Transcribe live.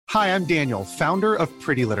Hi, I'm Daniel, founder of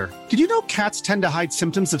Pretty Litter. Did you know cats tend to hide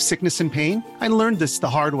symptoms of sickness and pain? I learned this the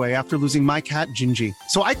hard way after losing my cat, Gingy.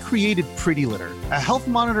 So I created Pretty Litter, a health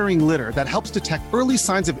monitoring litter that helps detect early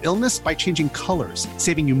signs of illness by changing colors,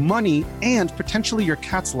 saving you money and potentially your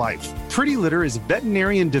cat's life. Pretty Litter is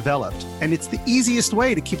veterinarian developed, and it's the easiest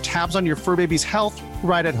way to keep tabs on your fur baby's health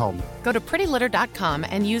right at home. Go to prettylitter.com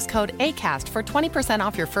and use code ACAST for 20%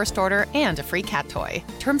 off your first order and a free cat toy.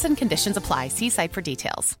 Terms and conditions apply. See site for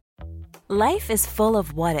details. Life is full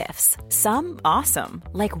of what-ifs. Some awesome,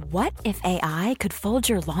 like what if AI could fold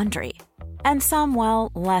your laundry? And some,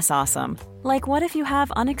 well, less awesome, like what if you have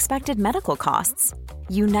unexpected medical costs?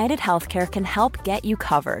 United Healthcare can help get you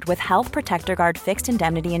covered with Health Protector Guard fixed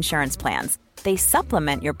indemnity insurance plans. They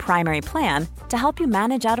supplement your primary plan to help you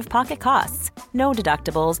manage out-of-pocket costs. No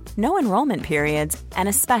deductibles, no enrollment periods, and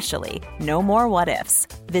especially no more what-ifs.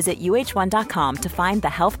 Visit uh1.com to find the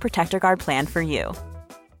Health Protector Guard plan for you.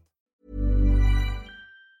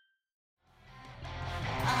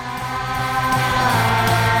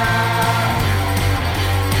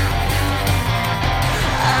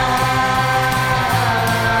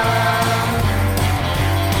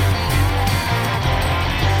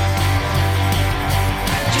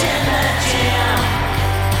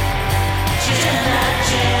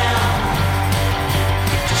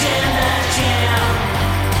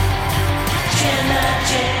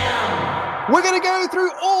 We're going to go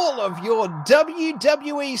through all of your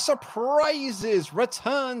WWE surprises,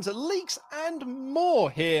 returns, leaks, and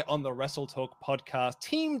more here on the Wrestle Talk podcast,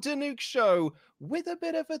 Team Danuk show with a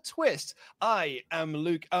bit of a twist. I am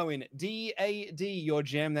Luke Owen, DAD, your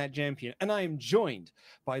Jam That Champion, and I am joined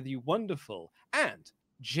by the wonderful and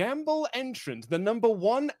Jamble entrant, the number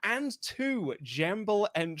 1 and 2 Jamble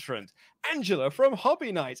entrant, Angela from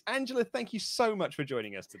Hobby Night. Angela, thank you so much for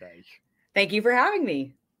joining us today. Thank you for having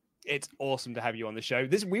me. It's awesome to have you on the show.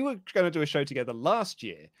 We were going to do a show together last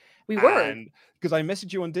year. We were. Because I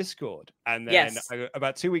messaged you on Discord. And then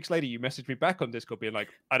about 2 weeks later, you messaged me back on Discord being like,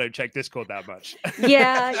 I don't check Discord that much.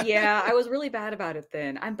 Yeah. I was really bad about it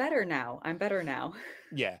then. I'm better now.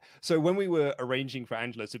 Yeah. So when we were arranging for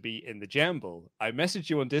Angela to be in the Jamble, I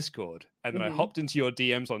messaged you on Discord. And then I hopped into your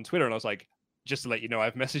DMs on Twitter and I was like, just to let you know,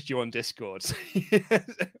 I've messaged you on Discord.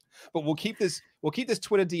 But we'll keep this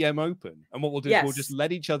Twitter DM open, and what we'll do is we'll just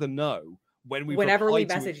let each other know whenever we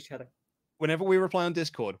message each other. Whenever we reply on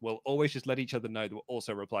Discord, we'll always just let each other know that we're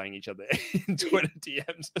also replying each other in Twitter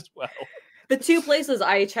DMs as well. The 2 places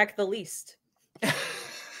I check the least.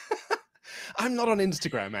 I'm not on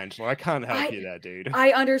Instagram, Angela. I can't help you there, dude.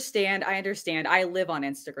 I understand. I live on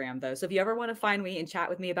Instagram though, so if you ever want to find me and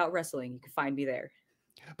chat with me about wrestling, you can find me there.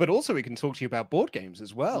 But also we can talk to you about board games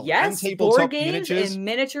as well. Yes, and board games and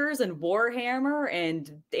miniatures and Warhammer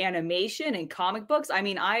and animation and comic books. I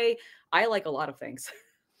mean, I like a lot of things.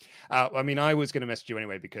 I mean, I was going to message you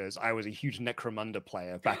anyway because I was a huge Necromunda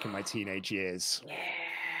player back in my teenage years. Yeah.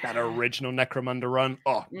 That original Necromunda run.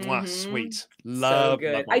 Oh, sweet. Love, so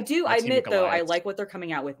good. Love I do admit, though, I like what they're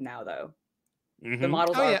coming out with now, though. The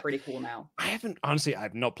models are pretty cool now. I've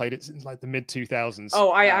not played it since like the mid 2000s.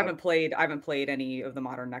 Oh, I haven't played any of the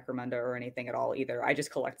modern Necromunda or anything at all either. I just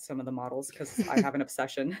collect some of the models because I have an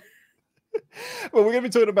obsession. Well, we're going to be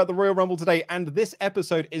talking about the Royal Rumble today, and this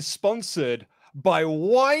episode is sponsored by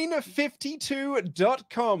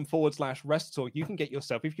wine52.com/WrestleTalk. You can get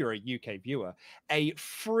yourself, if you're a UK viewer, a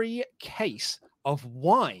free case of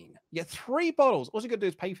wine. You get 3 bottles. All you got to do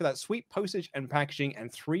is pay for that sweet postage and packaging,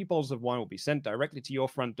 and 3 bottles of wine will be sent directly to your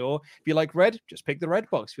front door. If you like red, just pick the red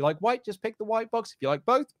box. If you like white, just pick the white box. If you like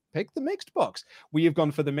both, pick the mixed box. We have gone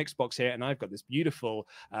for the mixed box here, and I've got this beautiful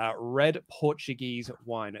red Portuguese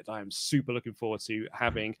wine that I am super looking forward to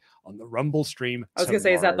having on the Rumble stream. I was going to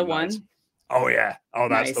say, is that the one? Oh, yeah. Oh,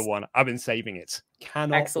 that's the one. I've been saving it.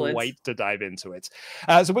 Cannot wait to dive into it.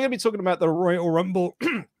 So we're going to be talking about the Royal Rumble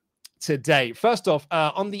today. First off,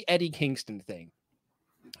 on the Eddie Kingston thing.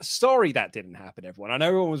 Sorry that didn't happen, everyone. I know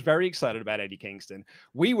everyone was very excited about Eddie Kingston.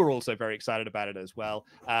 We were also very excited about it as well.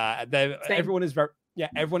 Everyone is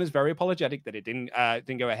very apologetic that it didn't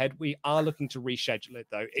go ahead. We are looking to reschedule it,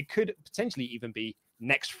 though. It could potentially even be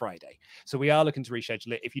next Friday. So we are looking to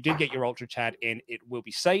reschedule it. If you did get your Ultra Chat in, it will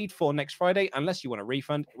be saved for next Friday, unless you want a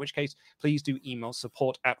refund, in which case, please do email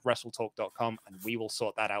support@wrestletalk.com and we will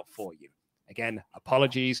sort that out for you. Again,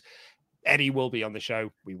 apologies. Eddie will be on the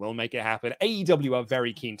show. We will make it happen. AEW are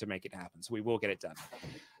very keen to make it happen, so we will get it done.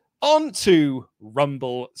 On to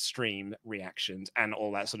Rumble stream reactions and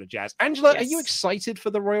all that sort of jazz. Angela, Are you excited for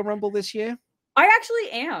the Royal Rumble this year? I actually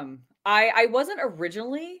am. I wasn't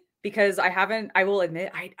originally, because I will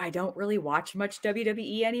admit, I don't really watch much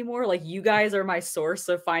WWE anymore. Like, you guys are my source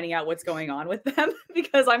of finding out what's going on with them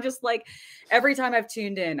because I'm just like, every time I've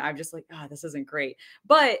tuned in, I'm just like, oh, this isn't great.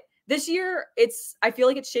 But this year, I feel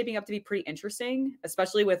like it's shaping up to be pretty interesting,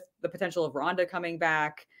 especially with the potential of Ronda coming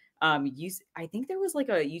back. I think there was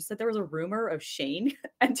you said there was a rumor of Shane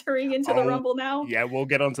entering into the Rumble now. Yeah, we'll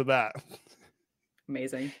get onto that.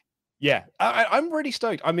 Amazing. Yeah, I'm really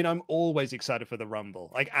stoked. I mean, I'm always excited for the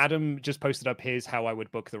Rumble. Like, Adam just posted up how I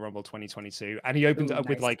would book the Rumble 2022, and he opened it up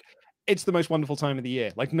with like, it's the most wonderful time of the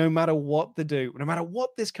year. Like, no matter what no matter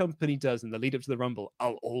what this company does in the lead up to the Rumble,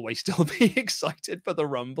 I'll always still be excited for the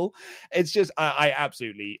Rumble. It's just, I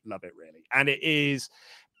absolutely love it, really. And it is,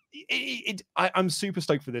 I'm super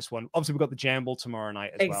stoked for this one. Obviously, we've got the Jamble tomorrow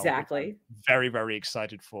night as well. Exactly. Very, very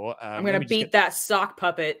excited for. I'm going to beat that sock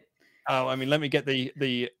puppet. Oh, I mean, let me get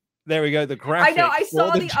the there we go, the graphic. I know, I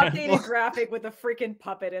saw the updated graphic with the freaking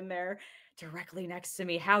puppet in there directly next to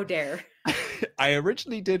me. How dare. I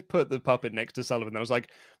originally did put the puppet next to Sullivan. I was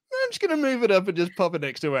like, I'm just going to move it up and just pop it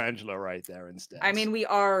next to Angela right there instead. I mean, we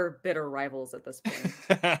are bitter rivals at this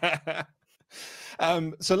point.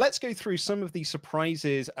 So let's go through some of the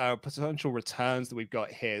surprises, potential returns that we've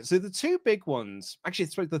got here. So the two big ones, actually,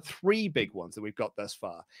 it's the three big ones that we've got thus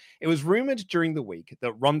far. It was rumored during the week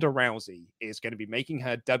that Ronda Rousey is going to be making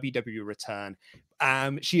her WWE return.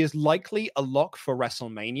 She is likely a lock for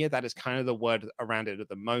WrestleMania. That is kind of the word around it at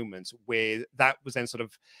the moment, where that was then sort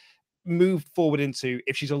of moved forward into,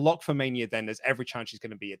 if she's a lock for Mania, then there's every chance she's going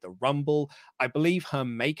to be at the Rumble. I believe her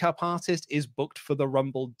makeup artist is booked for the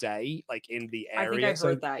Rumble day, like in the area. I think I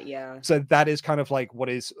heard that, yeah. So that is kind of like what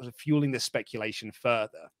is fueling this speculation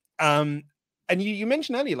further. And you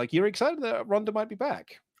mentioned earlier, like, you're excited that Ronda might be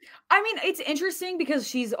back. I mean, it's interesting because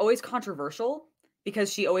she's always controversial,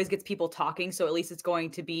 because she always gets people talking. So at least it's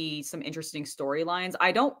going to be some interesting storylines.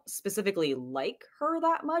 I don't specifically like her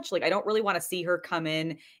that much. Like, I don't really want to see her come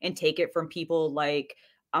in and take it from people like,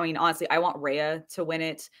 I mean, honestly, I want Rhea to win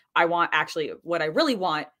it. What I really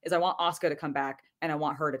want is I want Asuka to come back and I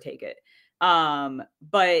want her to take it.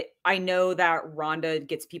 But I know that Ronda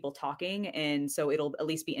gets people talking, and so it'll at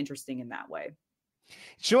least be interesting in that way.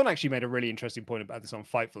 Sean actually made a really interesting point about this on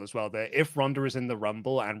Fightful as well, that if Ronda is in the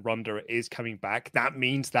Rumble and Ronda is coming back, that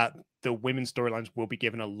means that the women's storylines will be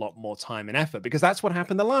given a lot more time and effort, because that's what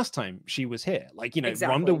happened the last time she was here. Like, you know,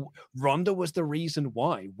 exactly. Ronda was the reason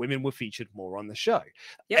why women were featured more on the show.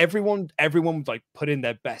 Yep. Everyone like put in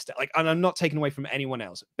their best. Like, and I'm not taking away from anyone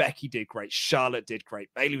else. Becky did great. Charlotte did great.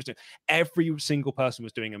 Bayley was doing, every single person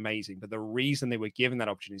was doing amazing. But the reason they were given that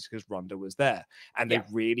opportunity is because Ronda was there, and they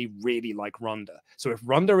really, really like Ronda. So if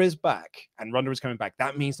Ronda is back and Ronda is coming back,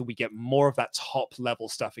 that means that we get more of that top level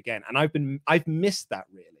stuff again. And I've missed that,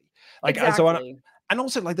 really. Like, exactly. And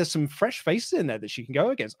also, like, there's some fresh faces in there that she can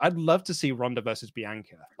go against. I'd love to see Ronda versus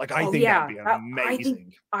Bianca. Like, I think that'd be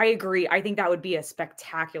amazing. I agree. I think that would be a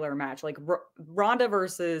spectacular match. Like, Ronda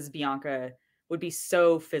versus Bianca would be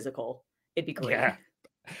so physical. It'd be great. Yeah.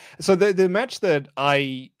 So the match that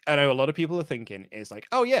I know a lot of people are thinking is like,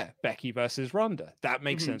 oh yeah, Becky versus Ronda. That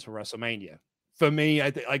makes sense for WrestleMania. For me,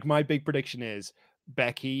 I think, like, my big prediction is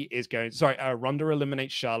Ronda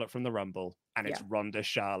eliminates Charlotte from the Rumble, and it's Ronda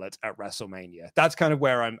Charlotte at WrestleMania. That's kind of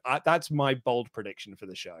where that's my bold prediction for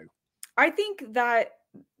the show. I think that,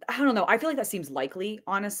 I don't know, I feel like that seems likely,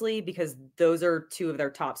 honestly, because those are two of their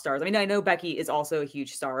top stars. I mean, I know Becky is also a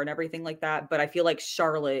huge star and everything like that, but I feel like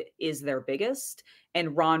Charlotte is their biggest,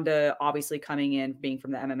 and Ronda, obviously coming in, being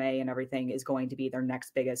from the MMA and everything, is going to be their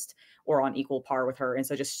next biggest or on equal par with her. And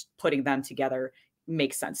so just putting them together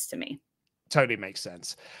makes sense to me. Totally makes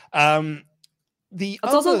sense. It's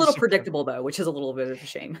also a little predictable, though, which is a little bit of a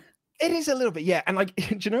shame. It is a little bit, yeah. And like,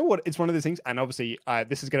 do you know what? It's one of those things, and obviously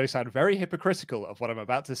this is going to sound very hypocritical of what I'm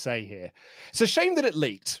about to say here. It's a shame that it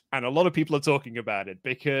leaked, and a lot of people are talking about it,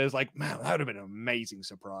 because, like, man, that would have been an amazing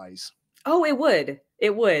surprise. Oh, it would.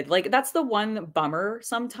 It would. Like, that's the one bummer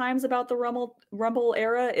sometimes about the Rumble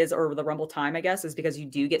era or the Rumble time, I guess, is because you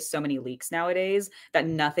do get so many leaks nowadays that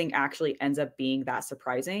nothing actually ends up being that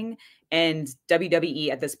surprising. And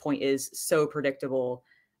WWE at this point is so predictable.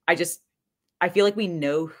 I feel like we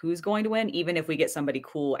know who's going to win, even if we get somebody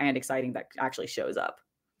cool and exciting that actually shows up.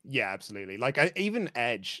 Yeah, absolutely. Like, even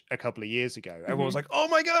Edge a couple of years ago, everyone was like, "Oh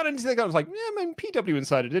my god!" And I was like, "Yeah, man." PW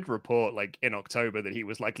Insider did report, like, in October, that he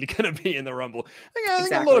was likely going to be in the Rumble. I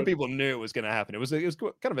think a lot of people knew it was going to happen. It was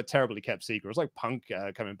kind of a terribly kept secret. It was like Punk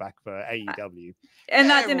coming back for AEW, and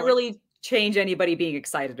that didn't really change anybody being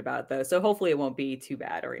excited about it, though. So hopefully, it won't be too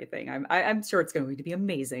bad or anything. I'm sure it's going to be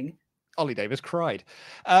amazing. Ollie Davis cried.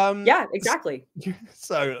 Yeah, exactly.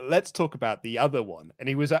 So let's talk about the other one. And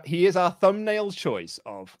he is our thumbnail choice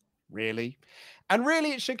of Really? And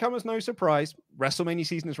really, it should come as no surprise. WrestleMania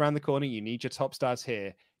season is around the corner. You need your top stars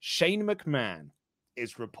here. Shane McMahon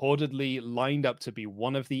is reportedly lined up to be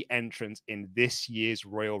one of the entrants in this year's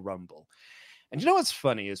Royal Rumble. And you know what's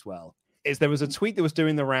funny as well? Is there was a tweet that was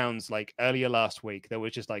doing the rounds like earlier last week that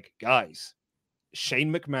was just like, guys,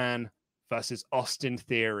 Shane McMahon versus Austin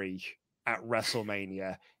Theory at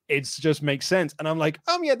WrestleMania. It just makes sense. And I'm like,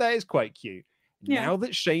 yeah, that is quite cute. Yeah. Now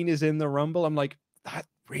that Shane is in the Rumble, I'm like, that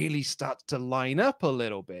really starts to line up a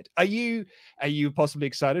little bit. Are you possibly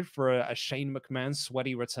excited for a Shane McMahon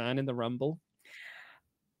sweaty return in the Rumble?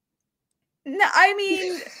 No, I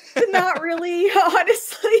mean, not really,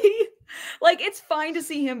 honestly. Like, it's fine to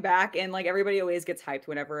see him back, and like everybody always gets hyped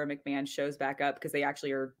whenever a McMahon shows back up because they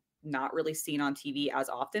actually are not really seen on TV as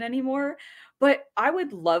often anymore. But I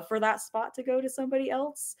would love for that spot to go to somebody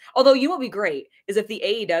else. Although, you know what would be great is if the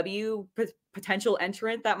AEW potential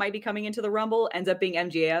entrant that might be coming into the Rumble ends up being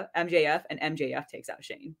MJF, and MJF takes out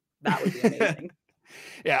Shane. That would be amazing.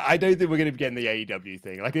 Yeah, I don't think we're going to be getting the AEW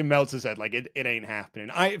thing. Like Meltzer said, like it ain't happening.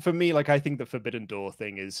 For me, like I think the Forbidden Door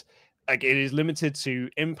thing is like it is limited to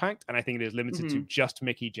Impact, and I think it is limited to just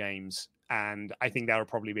Mickie James. And I think that would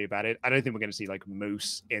probably be about it. I don't think we're going to see like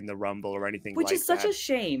Moose in the Rumble or anything like that. Which is such a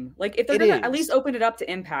shame. Like if they're going to at least open it up to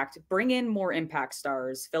Impact, bring in more Impact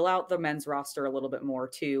stars, fill out the men's roster a little bit more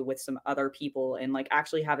too with some other people, and like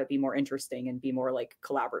actually have it be more interesting and be more like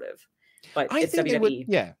collaborative. But I think WWE. They would,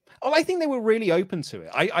 yeah. Oh, I think they were really open to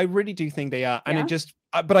it. I really do think they are. And it just,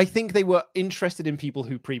 but I think they were interested in people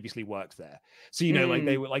who previously worked there. So, you know,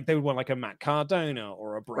 like they would want like a Matt Cardona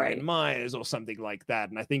or a Brian Myers or something like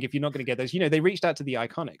that. And I think if you're not going to get those, you know, they reached out to the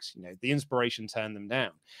Iconics, you know, the Inspiration turned them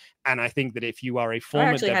down. And I think that if you are a former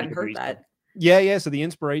I actually hadn't heard that. Yeah. So the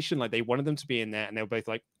Inspiration, like they wanted them to be in there and they were both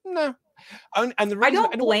like, no. And the reason, I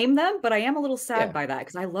don't blame them, but I am a little sad by that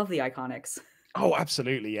because I love the Iconics. Oh,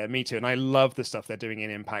 absolutely. Yeah, me too. And I love the stuff they're doing in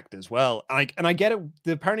Impact as well. And I get it.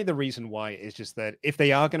 Apparently the reason why is just that if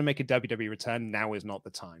they are going to make a WWE return, now is not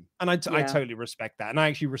the time. And I totally respect that. And I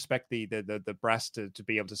actually respect the brass to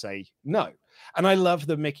be able to say no. And I love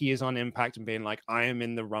that Mickie is on Impact and being like, I am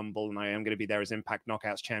in the Rumble and I am going to be there as Impact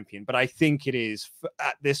Knockouts champion. But I think it is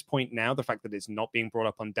at this point now, the fact that it's not being brought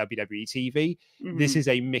up on WWE TV, this is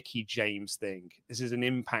a Mickie James thing. This is an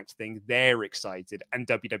Impact thing. They're excited and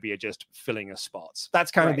WWE are just filling a spots.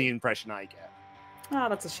 That's kind of the impression I get. Oh,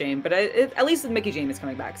 that's a shame. But at least Mickie James is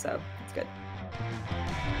coming back, so that's good.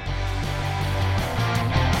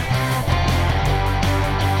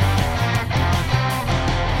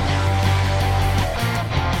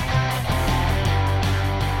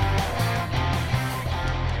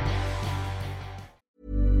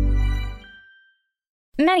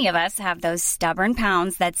 Many of us have those stubborn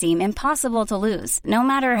pounds that seem impossible to lose, no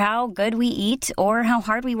matter how good we eat or how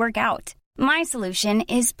hard we work out. My solution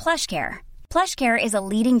is PlushCare. PlushCare is a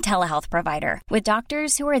leading telehealth provider with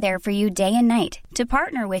doctors who are there for you day and night to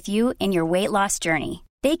partner with you in your weight loss journey.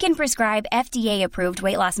 They can prescribe FDA-approved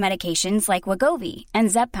weight loss medications like Wegovy and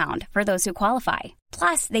Zepbound for those who qualify.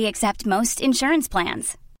 Plus, they accept most insurance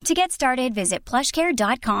plans. To get started, visit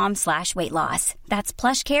plushcare.com/weightloss. That's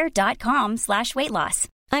plushcare.com/weightloss.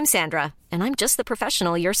 I'm Sandra, and I'm just the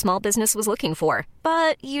professional your small business was looking for.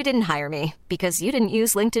 But you didn't hire me because you didn't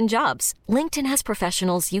use LinkedIn Jobs. LinkedIn has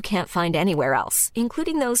professionals you can't find anywhere else,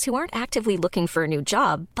 including those who aren't actively looking for a new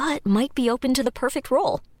job, but might be open to the perfect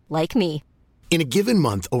role, like me. In a given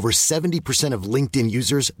month, over 70% of LinkedIn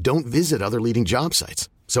users don't visit other leading job sites.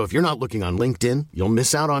 So if you're not looking on LinkedIn, you'll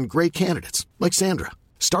miss out on great candidates like Sandra.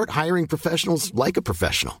 Start hiring professionals like a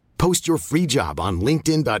professional. Post your free job on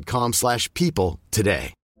linkedin.com/people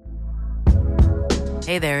today.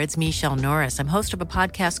 Hey there, it's Michelle Norris. I'm host of a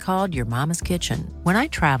podcast called Your Mama's Kitchen. When I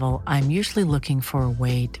travel, I'm usually looking for a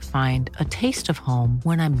way to find a taste of home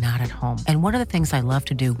when I'm not at home. And one of the things I love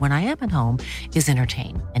to do when I am at home is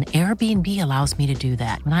entertain. And Airbnb allows me to do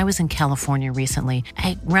that. When I was in California recently,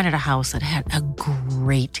 I rented a house that had a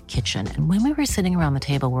great kitchen. And when we were sitting around the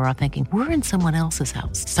table, we were all thinking, we're in someone else's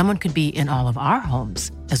house. Someone could be in all of our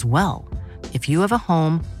homes as well. If you have a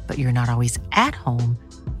home, but you're not always at home,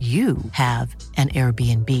 you have an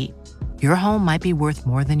Airbnb. Your home might be worth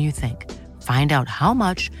more than you think. Find out how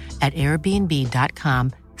much at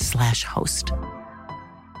airbnb.com/host.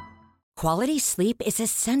 Quality sleep is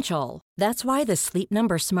essential. That's why the Sleep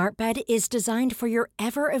Number Smart Bed is designed for your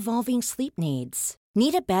ever-evolving sleep needs.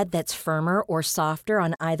 Need a bed that's firmer or softer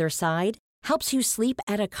on either side? Helps you sleep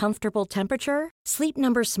at a comfortable temperature? Sleep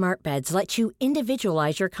Number Smart Beds let you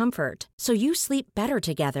individualize your comfort so you sleep better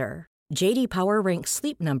together. JD Power ranks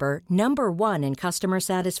Sleep Number number 1 in customer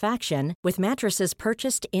satisfaction with mattresses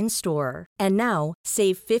purchased in-store. And now,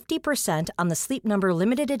 save 50% on the Sleep Number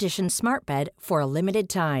Limited Edition Smart Bed for a limited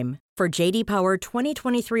time. For JD Power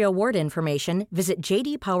 2023 award information, visit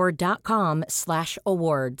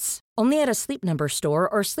jdpower.com/awards. Only at a Sleep Number store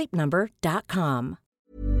or sleepnumber.com.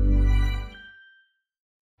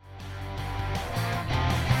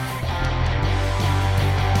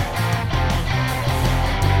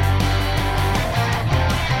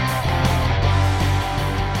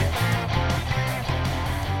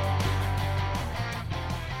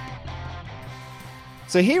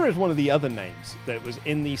 So here is one of the other names that was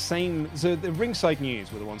in the same... So the Ringside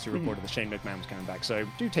News were the ones who reported that Shane McMahon was coming back. So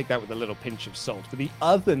do take that with a little pinch of salt. But the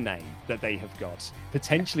other name that they have got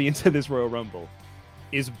potentially into this Royal Rumble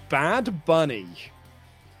is Bad Bunny.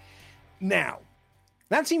 Now,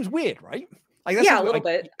 that seems weird, right? Like, that's a little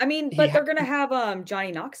bit. I mean, but they're going to have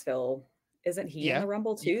Johnny Knoxville. Isn't he in the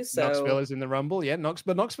Rumble too? So Knoxville is in the Rumble,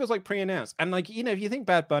 but Knoxville's like pre-announced. And like, if you think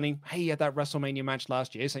Bad Bunny, hey, he had that WrestleMania match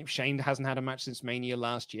last year. Same Shane hasn't had a match since Mania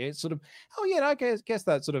last year. It's sort of, I guess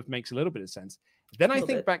that sort of makes a little bit of sense. Then I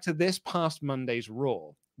think back to this past Monday's Raw,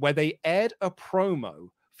 where they aired a promo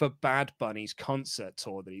for Bad Bunny's concert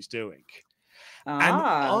tour that he's doing.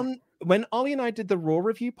 And when Ollie and I did the Raw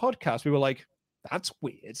review podcast, we were like, that's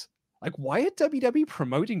weird. Like, why are WWE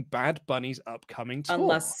promoting Bad Bunny's upcoming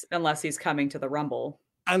tour? Unless he's coming to the Rumble.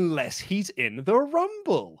 Unless he's in the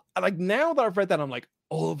Rumble. And like, now that I've read that, I'm like,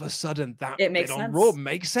 all of a sudden that it makes bit sense. on Raw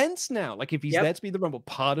makes sense now. Like, if he's there to be the Rumble,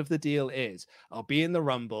 part of the deal is I'll be in the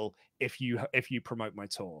Rumble if you promote my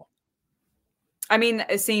tour. I mean,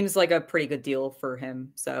 it seems like a pretty good deal for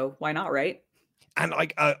him. So why not, right? And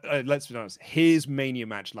like, let's be honest, his Mania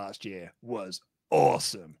match last year was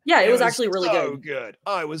awesome. Yeah, it was actually really good.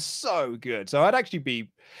 Oh, it was so good. So would you be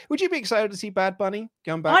excited to see Bad Bunny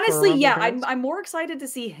come back? Honestly, yeah, I'm more excited to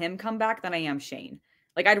see him come back than I am Shane.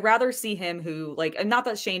 Like, I'd rather see him and not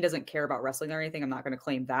that Shane doesn't care about wrestling or anything. I'm not going to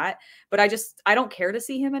claim that, but I don't care to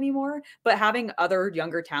see him anymore. But having other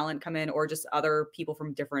younger talent come in, or just other people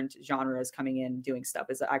from different genres coming in doing stuff,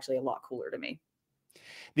 is actually a lot cooler to me.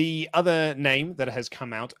 The other name that has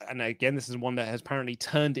come out, and again, this is one that has apparently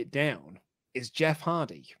turned it down, is Jeff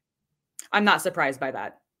Hardy. I'm not surprised by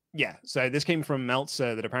that. Yeah, so this came from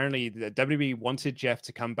Meltzer that apparently the WWE wanted Jeff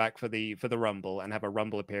to come back for the Rumble and have a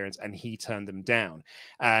Rumble appearance, and he turned them down.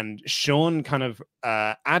 And Sean kind of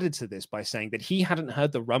added to this by saying that he hadn't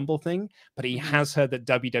heard the Rumble thing, but he has heard that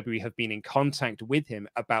WWE have been in contact with him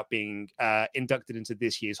about being inducted into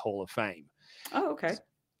this year's Hall of Fame. Oh, okay.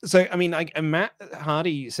 So, I mean, like Matt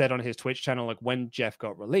Hardy said on his Twitch channel, like when Jeff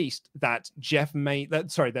got released, that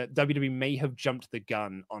WWE may have jumped the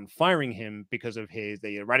gun on firing him because of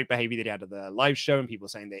the erratic behavior that he had at the live show and people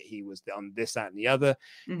saying that he was on this, that, and the other.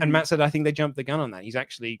 Mm-hmm. And Matt said, I think they jumped the gun on that. He's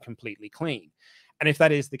actually completely clean. And if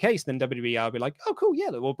that is the case, then WWE will be like, oh, cool, yeah,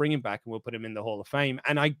 we'll bring him back and we'll put him in the Hall of Fame.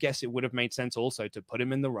 And I guess it would have made sense also to put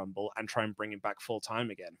him in the Rumble and try and bring him back full time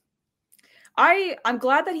again. I'm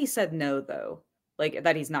glad that he said no, though. Like,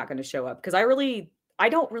 that he's not going to show up, because I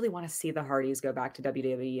don't really want to see the Hardys go back to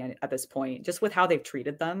WWE at this point, just with how they've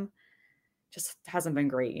treated them. Just hasn't been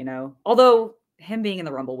great, although him being in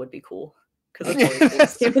the Rumble would be cool. Because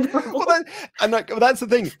that's the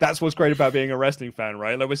thing. That's what's great about being a wrestling fan,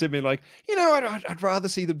 right? Like, we're sitting like, I'd rather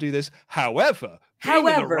see them do this. However, being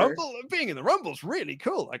in the Rumble is really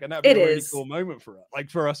cool. Like, and that'd be a really cool moment for us,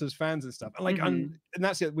 like for us as fans and stuff. And like, and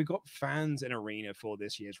that's it. We got fans in arena for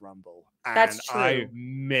this year's Rumble, and that's true. I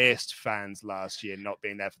missed fans last year not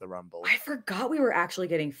being there for the Rumble. I forgot we were actually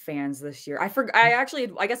getting fans this year. I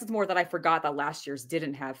guess it's more that I forgot that last year's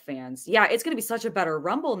didn't have fans. Yeah, it's going to be such a better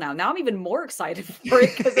Rumble now. Now I'm even more excited for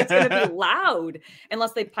it because it's going to be loud,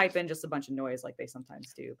 unless they pipe in just a bunch of noise like they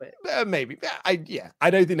sometimes do. But maybe, I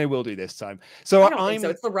don't think they will do this time. So I don't think so.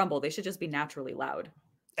 It's the Rumble. They should just be naturally loud.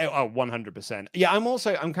 Oh, 100%. Yeah,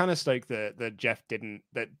 I'm kind of stoked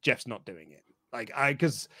that Jeff's not doing it. Like,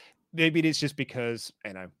 because maybe it's just because,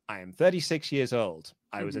 I am 36 years old.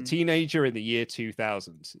 I was a teenager in the year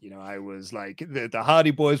 2000. I was like, the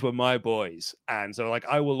Hardy Boys were my boys. And so, like,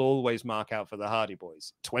 I will always mark out for the Hardy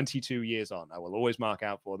Boys. 22 years on, I will always mark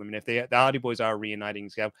out for them. And if the Hardy Boys are reuniting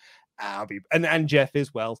together, I'll be, and Jeff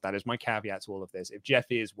is well. That is my caveat to all of this. If Jeff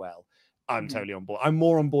is well, I'm totally on board. I'm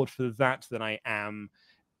more on board for that than I am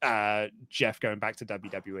Jeff going back to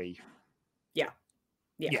WWE. Yeah.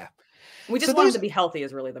 We just want him to be healthy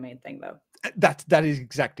is really the main thing, though. That is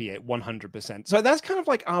exactly it, 100%. So that's kind of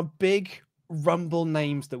like our big Rumble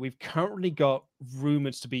names that we've currently got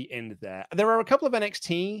rumored to be in there. There are a couple of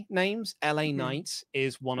NXT names. LA Knight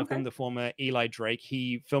is one of them, the former Eli Drake.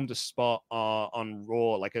 He filmed a spot on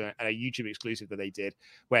Raw, like a YouTube exclusive that they did,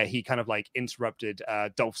 where he kind of like interrupted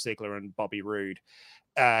Dolph Ziggler and Bobby Roode.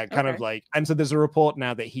 Of like, and so there's a report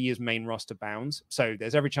now that he is main roster bound, so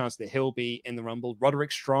there's every chance that he'll be in the Rumble.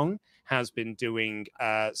 Roderick Strong has been doing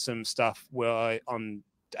some stuff where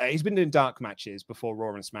he's been doing dark matches before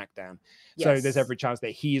Raw and SmackDown, so there's every chance that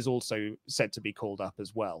he is also said to be called up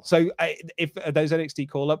as well. So if those NXT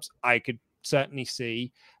call-ups, I could certainly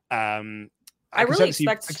see I really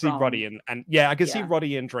expect see Roddy and I could see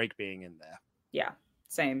Roddy and Drake being in there. Yeah,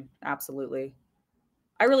 same, absolutely.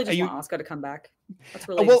 I really just want Asuka to come back. That's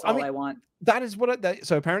really all I want. That is what.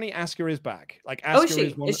 So apparently, Asuka is back. Like,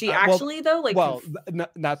 Asuka is she actually though? Like,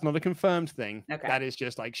 that's not a confirmed thing. Okay. That is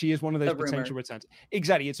just like she is one of those potential returns.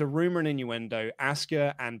 Exactly, it's a rumor and innuendo.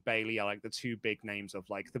 Asuka and Bayley are like the two big names of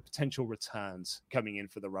like the potential returns coming in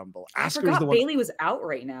for the Rumble. I forgot Bayley was out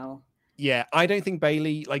right now. Yeah, I don't think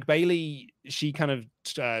Bayley. She kind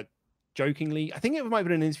of. Jokingly, I think it might have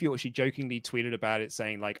been an interview where she jokingly tweeted about it,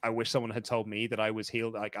 saying like, "I wish someone had told me that I was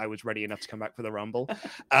healed, like I was ready enough to come back for the Rumble."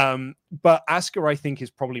 But Asuka, I think,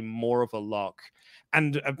 is probably more of a lock.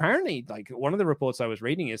 And apparently, like one of the reports I was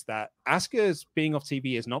reading is that Asuka's being off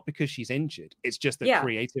TV is not because she's injured; it's just that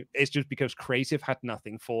creative. It's just because creative had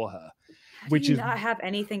nothing for her, which is not have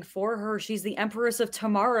anything for her. She's the Empress of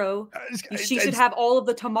Tomorrow. She should have all of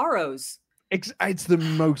the tomorrows. It's the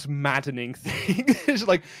most maddening thing. It's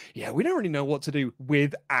like, we don't really know what to do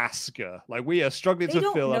with Asuka. Like, we are struggling to fill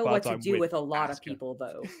up our time. They don't know what to do with a lot of people,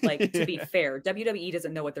 though. Like, to be fair, WWE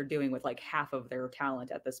doesn't know what they're doing with like half of their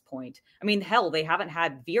talent at this point. I mean, hell, they haven't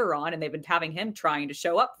had Veer on, and they've been having him trying to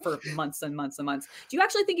show up for months and months and months. Do you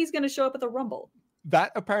actually think he's going to show up at the Rumble?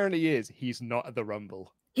 That apparently is. He's not at the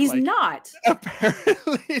Rumble. He's not.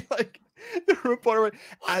 Apparently, like. The reporter,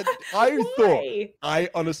 I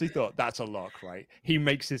honestly thought that's a lock, right? He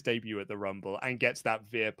makes his debut at the Rumble and gets that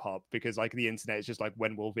Veer pop because like the internet is just like,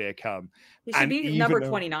 when will Veer come? He should be number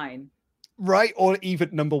 29, right? Or even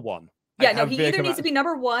number 1. Yeah, no, he either needs to be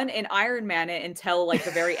number 1 and Iron Man it until like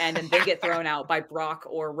the very end, and then get thrown out by Brock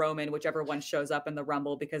or Roman, whichever one shows up in the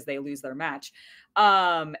Rumble because they lose their match,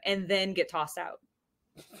 and then get tossed out.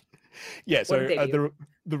 Yeah, so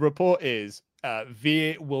the report is.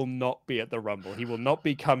 Veer will not be at the Rumble. He will not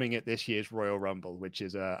be coming at this year's Royal Rumble, which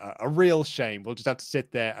is a real shame. We'll just have to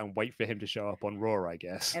sit there and wait for him to show up on Raw, I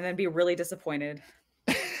guess. And then be really disappointed.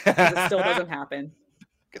 It still doesn't happen.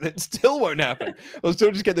 It still won't happen. We'll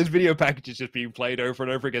still just get those video packages just being played over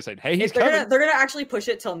and over again saying, hey, he's coming. They're going to actually push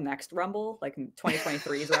it till next Rumble, like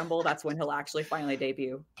 2023's Rumble. That's when he'll actually finally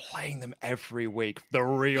debut. Playing them every week. The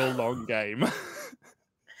real long game.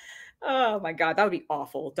 Oh my God, that would be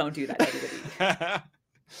awful. Don't do that, WWE.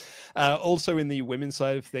 Also in the women's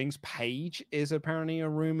side of things, Paige is apparently a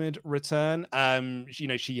rumored return.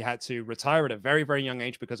 She had to retire at a very, very young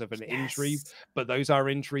age because of an injury, but those are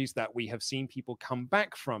injuries that we have seen people come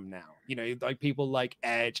back from now. Like people like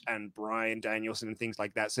Edge and Bryan Danielson and things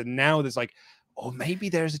like that. So now there's like, maybe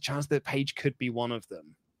there's a chance that Paige could be one of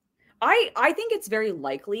them. I think it's very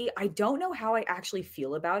likely. I don't know how I actually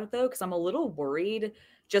feel about it though, because I'm a little worried.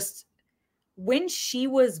 Just when she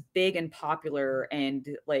was big and popular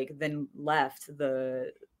and like then left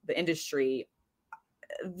the industry,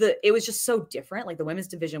 it was just so different. Like the women's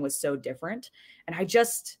division was so different. And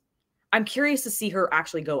I'm curious to see her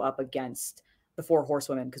actually go up against the 4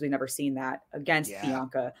 horsewomen, because we've never seen that, against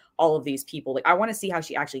Bianca, all of these people. Like I want to see how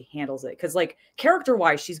she actually handles it. Cause like character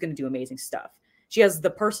wise, she's going to do amazing stuff. She has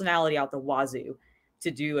the personality out the wazoo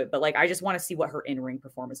to do it. But like, I just want to see what her in-ring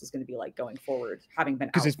performance is going to be like going forward, having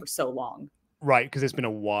been out for so long. Right, because it's been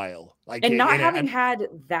a while. Like, and not having had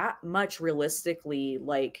that much realistically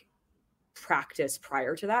like practice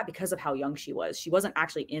prior to that because of how young she was. She wasn't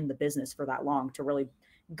actually in the business for that long to really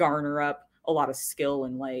garner up a lot of skill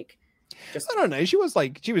and like just. I don't know. She was. I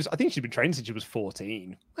think she'd been training since she was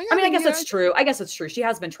 14. I guess that's true. I guess that's true. She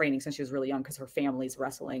has been training since she was really young because her family's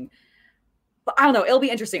wrestling. But I don't know. It'll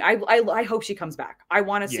be interesting. I hope she comes back. I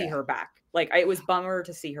want to see her back. Like it was bummer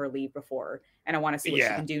to see her leave before, and I want to see what she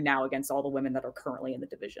can do now against all the women that are currently in the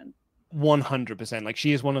division. 100%. Like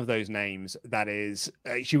she is one of those names that is.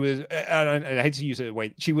 She was. I hate to use it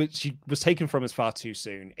away. She was taken from us far too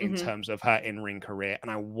soon in terms of her in-ring career, and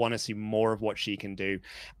I want to see more of what she can do.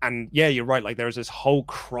 And yeah, you're right. Like there is this whole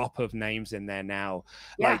crop of names in there now.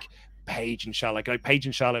 Yeah. Like Paige and Charlotte. Like Paige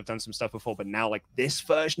and Charlotte have done some stuff before, but now like this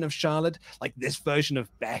version of Charlotte, like this version of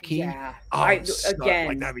Becky. Yeah. Again,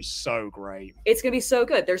 like that'd be so great. It's gonna be so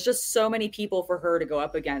good. There's just so many people for her to go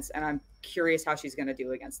up against, and I'm curious how she's gonna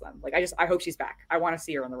do against them. Like I hope she's back. I want to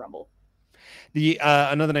see her in the Rumble. The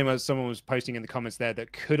another name someone was posting in the comments there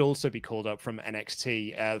that could also be called up from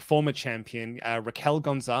NXT, former champion Raquel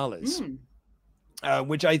Gonzalez,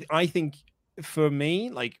 which I think for me,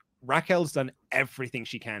 like Raquel's done everything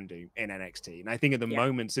she can do in NXT, and I think at the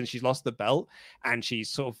moment since she's lost the belt and she's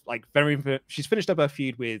sort of like she's finished up her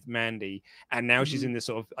feud with Mandy, and now she's in this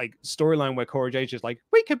sort of like storyline where Cora Jade's just like,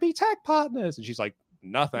 we could be tag partners, and she's like,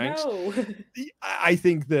 no thanks. No. I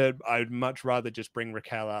think that I'd much rather just bring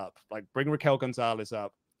Raquel up, like bring Raquel Gonzalez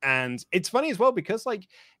up. And it's funny as well because like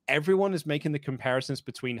everyone is making the comparisons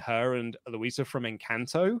between her and Luisa from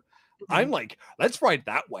Encanto. I'm like, let's ride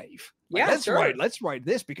that wave. Like, let's ride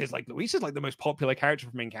this, because like Luisa's like the most popular character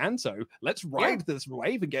from Encanto. Let's ride this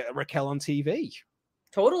wave and get Raquel on TV.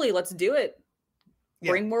 Totally, let's do it.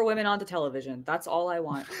 Bring more women onto television. That's all I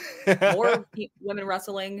want. More women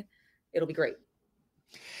wrestling. It'll be great.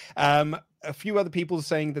 A few other people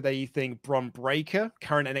saying that they think Bron Breakker,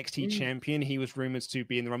 current NXT champion, he was rumored to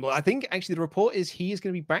be in the Rumble. I think actually the report is he is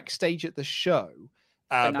going to be backstage at the show,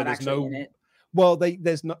 but there's no. In it. Well,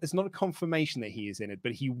 it's not a confirmation that he is in it,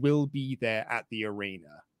 but he will be there at the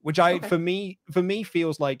arena, which for me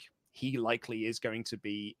feels like he likely is going to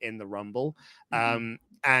be in the Rumble.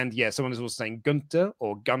 And yeah, someone is also saying Gunther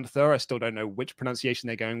or Gunther. I still don't know which pronunciation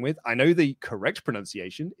they're going with. I know the correct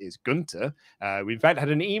pronunciation is Gunther. We in fact had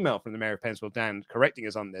an email from the mayor of Pensacola, Dan, correcting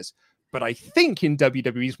us on this, but I think in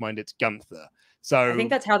WWE's mind it's Gunther. So I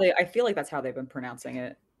think I feel like that's how they've been pronouncing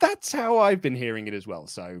it. That's how I've been hearing it as well.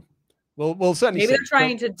 So we'll certainly maybe they're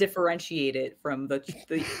trying to differentiate it from the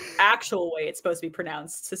actual way it's supposed to be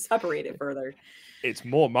pronounced to separate it further. It's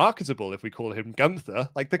more marketable if we call him Gunther,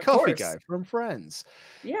 like the coffee guy from Friends.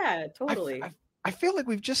 Yeah, totally. I feel like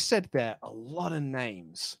we've just said there a lot of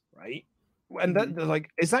names, right? And that,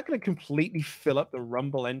 like, is that going to completely fill up the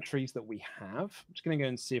Rumble entries that we have? I'm just going to go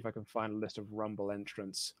and see if I can find a list of Rumble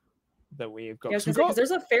entrants that we've got. Yeah, because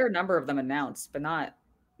there's a fair number of them announced, but not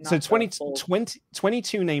so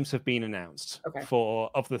 22 names have been announced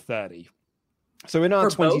of the 30. So in our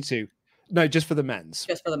 22, no, just for the men's.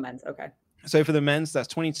 Just for the men's, okay. So for the men's, that's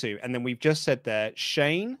 22. And then we've just said there,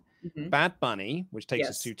 Shane, Bad Bunny, which takes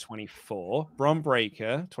us to 24, Bron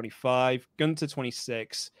Breakker, 25, Gunther,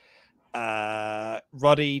 26,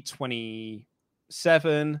 Roddy,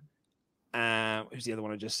 27, who's the other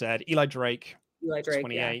one I just said? Eli Drake,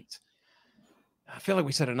 28. Yeah. I feel like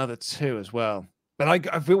we said another 2 as well. But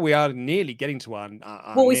I feel we are nearly getting to our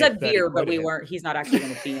well, we said Veer, but we weren't. He's not actually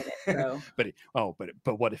going to be in it. So.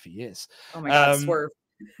 but what if he is? Oh my God, Swerve.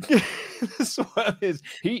 Swerve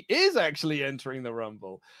he is actually entering the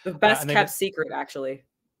Rumble. The best kept secret, actually.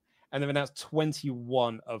 And they've announced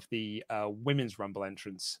 21 of the women's Rumble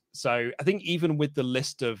entrants. So I think even with the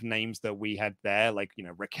list of names that we had there, like, you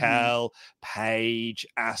know, Raquel, Paige,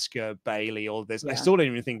 Asuka, Bayley, all of this, I still don't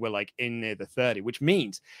even think we're like in near the 30, which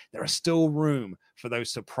means there are still room for those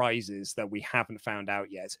surprises that we haven't found out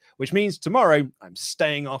yet, which means tomorrow I'm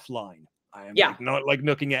staying offline. I am not like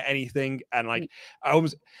looking at anything. And like, Ty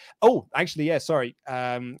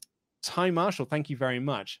Marshall, thank you very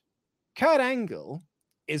much. Kurt Angle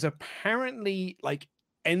is apparently like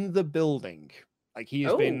in the building. Like he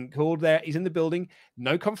has been called there. He's in the building.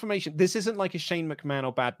 No confirmation. This isn't like a Shane McMahon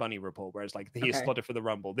or Bad Bunny report where it's like he is slotted for the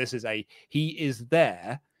Rumble. This is he is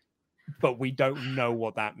there, but we don't know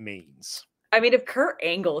what that means. I mean, if Kurt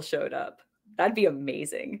Angle showed up, that'd be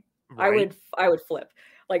amazing. Right? I would flip.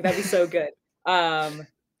 Like that'd be so good. Come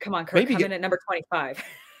on, Kurt, come in at number 25.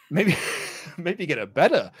 Maybe get a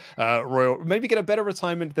better maybe get a better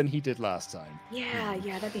retirement than he did last time. Yeah,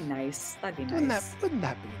 that'd be nice. Wouldn't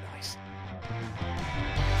that be nice?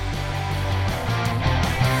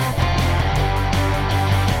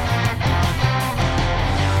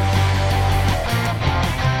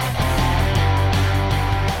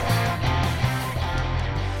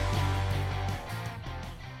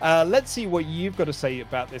 Let's see what you've got to say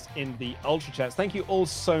about this in the Ultra Chats. Thank you all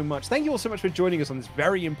so much. Thank you all so much for joining us on this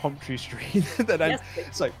very impromptu stream.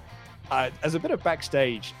 As a bit of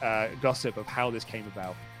backstage gossip of how this came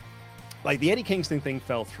about, like the Eddie Kingston thing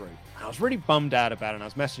fell through. I was really bummed out about it. And I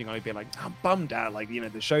was messaging on, being like, I'm bummed out. Like, you know,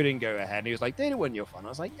 the show didn't go ahead. And he was like, it wasn't your fun. I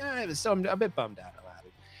was like, yeah, I'm a bit bummed out about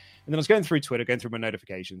it. And then I was going through Twitter, going through my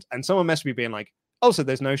notifications, and someone messaged me being like, oh, so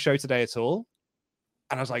there's no show today at all?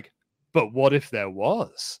 And I was like, but what if there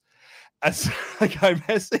was? And so, like, I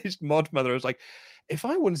messaged Mod Mother. I was like, if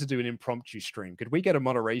I wanted to do an impromptu stream, could we get a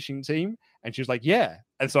moderation team? And she was like, yeah.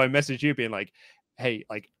 And so I messaged you being like, hey,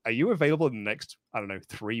 like, are you available in the next, I don't know,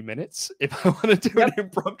 3 minutes if I want to do an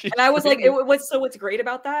impromptu And I was like, what's great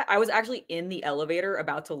about that? I was actually in the elevator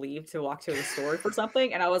about to leave to walk to the store for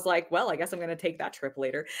something. And I was like, well, I guess I'm going to take that trip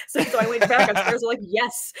later. So I went back upstairs, like,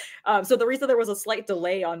 yes. So the reason there was a slight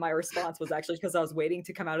delay on my response was actually because I was waiting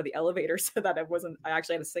to come out of the elevator so that I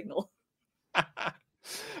actually had a signal.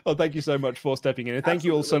 Well, thank you so much for stepping in. And thank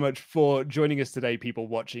you all so much for joining us today, people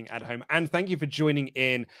watching at home. And thank you for joining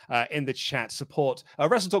in the chat. Support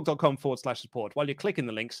WrestleTalk.com/support. While you're clicking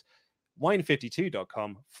the links,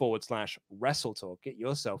 wine52.com/WrestleTalk. Get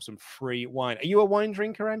yourself some free wine. Are you a wine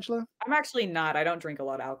drinker, Angela? I'm actually not. I don't drink a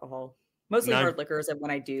lot of alcohol. Mostly hard liquors when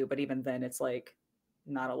I do, but even then it's like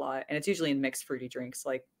not a lot. And it's usually in mixed fruity drinks,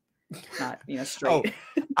 like not, straight. Oh,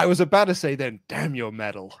 I was about to say then, damn your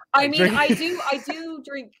metal. I mean, I do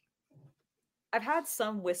drink. I've had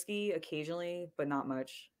some whiskey occasionally, but not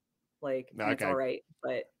much. Like, it's all right.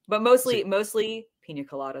 But mostly pina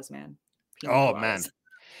coladas, man. Man.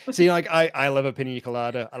 See, like I love a pina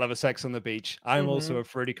colada. I love a sex on the beach. I'm also a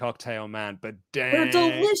fruity cocktail man, but damn, they're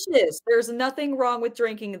delicious. There's nothing wrong with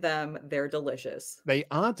drinking them. They're delicious. They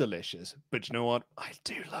are delicious, but you know what? I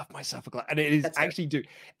do love myself a glass, and it is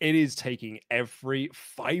It is taking every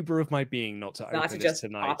fiber of my being not to open this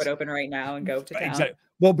tonight. Pop it open right now and go to town. Exactly.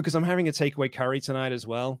 Well, because I'm having a takeaway curry tonight as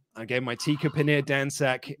well. I gave my tikka paneer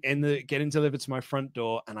dansak getting delivered to my front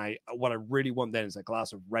door, and what I really want then is a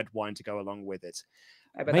glass of red wine to go along with it.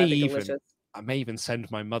 I bet that'd be delicious. I may even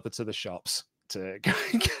send my mother to the shops to go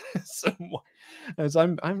and get some wine, as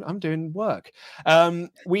I'm doing work.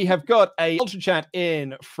 We have got a ultra chat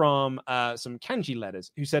in from some kanji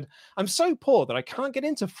letters who said, I'm so poor that I can't get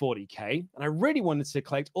into 40k, and I really wanted to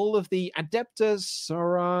collect all of the Adepta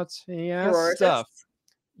Sororitas stuff.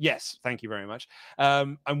 Yes, thank you very much.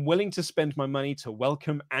 I'm willing to spend my money to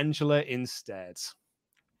welcome Angela instead.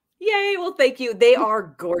 Yay! Well, thank you. They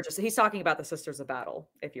are gorgeous. He's talking about the Sisters of Battle,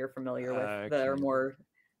 if you're familiar with the more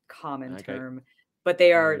common term. But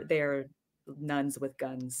they are nuns with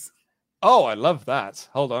guns. Oh, I love that.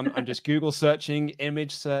 Hold on. I'm just Google searching,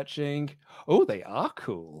 image searching. Oh, they are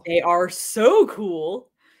cool. They are so cool.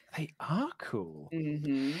 They are cool.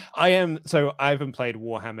 Mm-hmm. I haven't played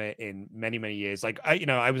Warhammer in many, many years. Like I'm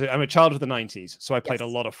a child of the 90s, so I played a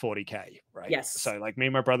lot of 40k, right? Yes. So like me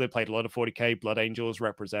and my brother played a lot of 40k. Blood Angels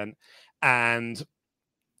represent, and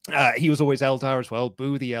he was always Eldar as well.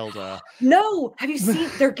 Boo the Eldar. No, have you seen?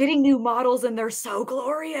 They're getting new models, and they're so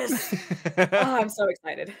glorious. I'm so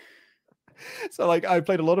excited. So like I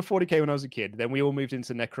played a lot of 40k when I was a kid. Then we all moved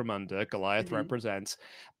into Necromunda. Goliath represents,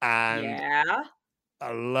 and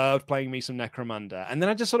I loved playing me some Necromunda. And then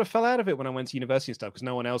I just sort of fell out of it when I went to university and stuff because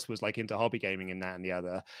no one else was like into hobby gaming and that and the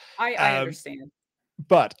other. I understand.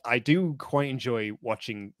 But I do quite enjoy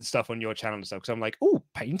watching stuff on your channel and stuff because I'm like, oh,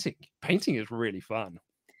 painting. Painting is really fun.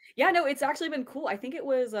 Yeah, no, it's actually been cool. I think it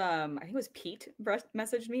was Pete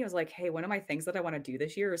messaged me. I was like, hey, one of my things that I want to do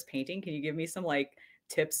this year is painting. Can you give me some like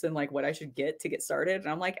tips and like what I should get to get started? And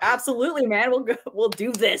I'm like, absolutely, man. We'll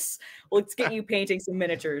do this. Let's get you painting some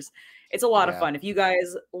miniatures. It's a lot of fun. If you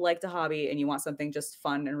guys like the hobby and you want something just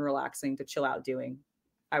fun and relaxing to chill out doing,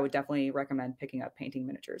 I would definitely recommend picking up painting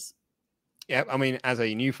miniatures. Yeah, I mean, as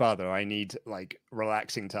a new father, I need like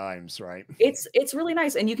relaxing times, right? It's really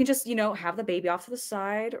nice, and you can just have the baby off to the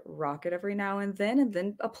side, rock it every now and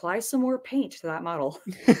then apply some more paint to that model.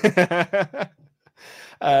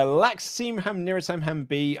 Laximham Niratamham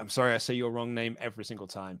B, I'm sorry I say your wrong name every single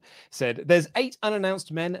time, said there's 8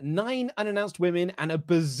 unannounced men, 9 unannounced women, and a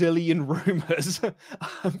bazillion rumors.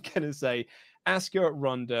 I'm gonna say Asuka,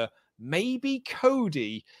 Ronda, maybe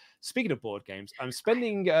Cody. Speaking of board games, I'm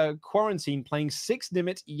spending quarantine playing 6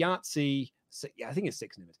 Nimit, Yahtzee. Yeah, I think it's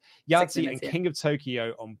 6 Nimit. Yahtzee and King of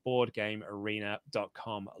Tokyo on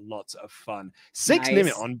BoardGameArena.com. Lots of fun. 6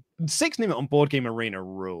 Nimit on Board Game Arena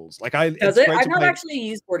rules. Like I've not actually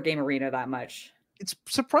used Board Game Arena that much. It's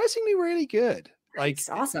surprisingly really good. Like it's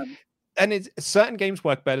awesome. And certain games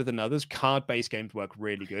work better than others. Card-based games work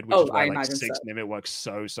really good, which is why like 6 Nimit works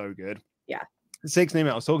so good. Yeah. 6 Nimit,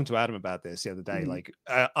 I was talking to Adam about this the other day. Like,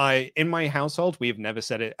 in my household, we have never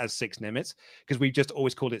said it as 6 Nimits because we've just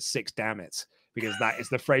always called it 6 damn it, because that is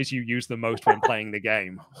the phrase you use the most when playing the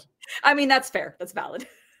game. I mean, that's fair. That's valid.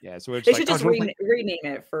 Yeah, so we're just they should just rename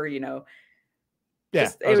it for, Yeah,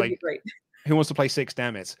 it would be great. Who Wants to Play Six?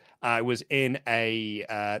 Damn it! I was in a.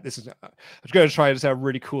 I was going to try to sound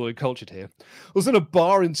really cool and cultured here. I was in a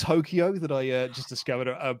bar in Tokyo that I just discovered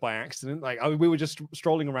by accident. Like we were just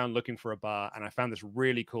strolling around looking for a bar, and I found this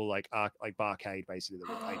really cool like barcade basically.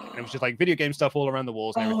 And it was just like video game stuff all around the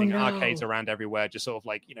walls and everything. Arcades around everywhere, just sort of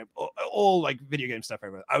like all like video game stuff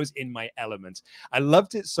everywhere. I was in my element. I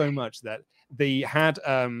loved it so much that they had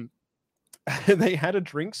they had a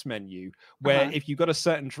drinks menu where if you got a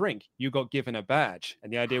certain drink, you got given a badge.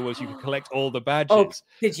 And the idea was you could collect all the badges. Oh,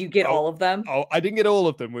 did you get all of them? Oh, I didn't get all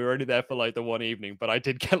of them. We were only there for like the one evening, but I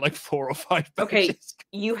did get like 4 or 5 badges. Okay,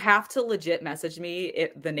 you have to legit message me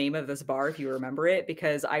the name of this bar if you remember it,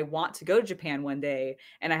 because I want to go to Japan one day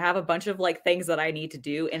and I have a bunch of like things that I need to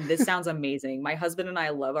do. And this sounds amazing. My husband and I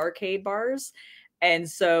love arcade bars. And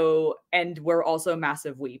we're also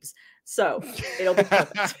massive weeps. So it'll be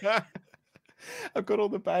perfect. I've got all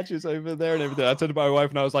the badges over there and everything. I turned to my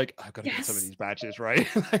wife and I was like, I've got to get some of these badges, right?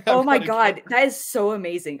 Oh my God. That is so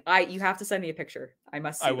amazing. You have to send me a picture. I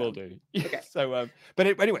must see I will do. Okay. So,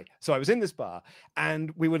 anyway, so I was in this bar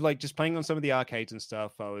and we were like just playing on some of the arcades and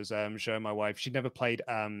stuff. I was showing my wife, she'd never played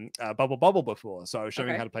Bubble Bobble before. So I was showing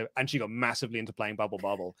her how to play, and she got massively into playing Bubble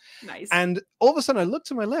Bobble. Nice. And all of a sudden I looked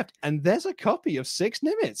to my left and there's a copy of Six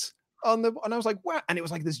Nimitz and I was like, wow. And it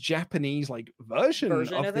was like this Japanese like version of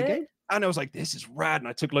the game. And I was like, this is rad. And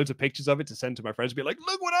I took loads of pictures of it to send to my friends, be like,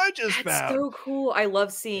 look what I just found. That's so cool. I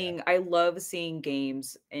love seeing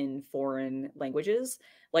games in foreign languages.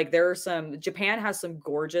 Like Japan has some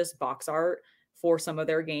gorgeous box art for some of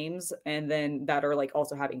their games, and then that are like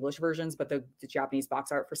also have English versions, but the Japanese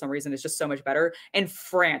box art for some reason is just so much better. And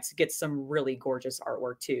France gets some really gorgeous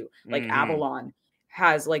artwork too. Like Avalon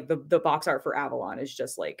has like the box art for Avalon is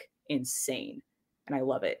just like insane. And I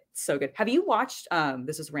love it. So good. Have you watched,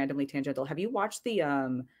 this is randomly tangential. Have you watched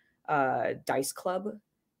the Dice Club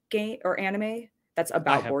game or anime that's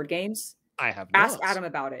about board games? I have not. Ask Adam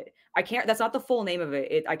about it. That's not the full name of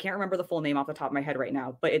it. I can't remember the full name off the top of my head right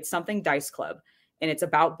now, but it's something Dice Club and it's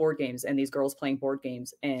about board games and these girls playing board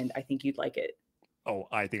games. And I think you'd like it. Oh,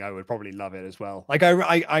 I think I would probably love it as well. Like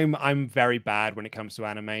I'm very bad when it comes to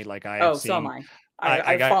anime. Like so am I.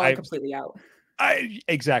 I've fallen completely out.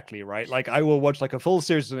 Exactly right. Like I will watch like a full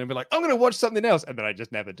series and then be like, I'm going to watch something else, and then I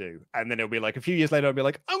just never do. And then it'll be like a few years later, I'll be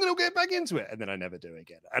like, I'm going to get back into it, and then I never do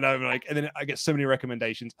again. And I'm like, and then I get so many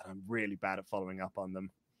recommendations, and I'm really bad at following up on them.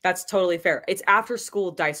 That's totally fair. It's After School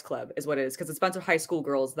Dice Club is what it is, because it's a bunch of high school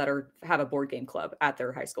girls that have a board game club at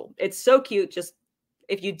their high school. It's so cute. Just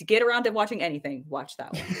if you get around to watching anything, watch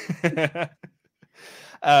that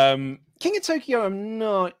one. King of Tokyo, I'm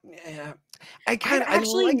not.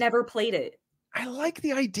 I never played it. I like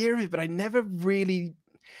the idea of it, but I never really.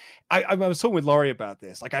 I was talking with Laurie about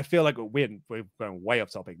this. Like, I feel like we're going way off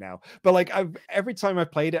topic now, but like every time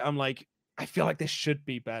I've played it, I'm like, I feel like this should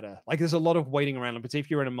be better. Like, there's a lot of waiting around, and particularly if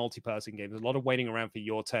you're in a multi-person game, there's a lot of waiting around for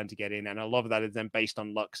your turn to get in, and a lot of that is then based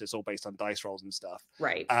on luck. It's all based on dice rolls and stuff.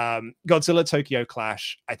 Right. Godzilla Tokyo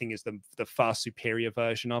Clash, I think, is the far superior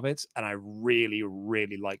version of it, and I really,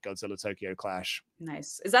 really like Godzilla Tokyo Clash.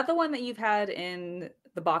 Nice. Is that the one that you've had in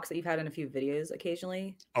the box that you've had in a few videos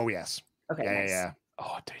occasionally? Oh yes. Okay. Yeah, nice. yeah.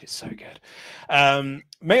 Oh, dude, it's so good.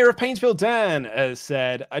 Mayor of Painesville, Dan, has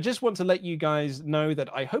said, I just want to let you guys know that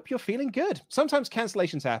I hope you're feeling good. Sometimes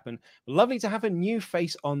cancellations happen. Lovely to have a new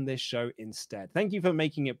face on this show instead. Thank you for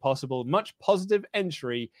making it possible. Much positive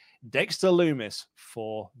entry, Dexter Loomis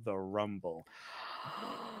for the Rumble.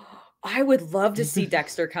 I would love to see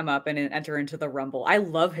Dexter come up and enter into the Rumble. I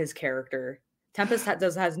love his character. Tempest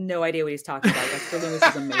has no idea what he's talking about. Dexter Loomis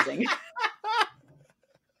is amazing.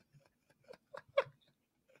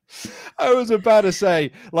 I was about to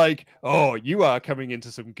say, like, oh, you are coming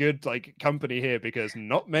into some good like company here, because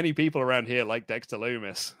not many people around here like Dexter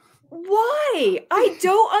Loomis. Why? I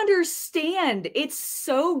don't understand. It's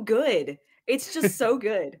so good. It's just so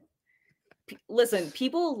good. Listen,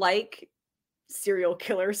 people like serial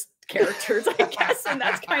killers characters, I guess, and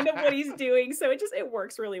that's kind of what he's doing. So it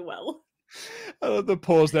works really well. The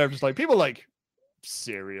pause there, I'm just like, people like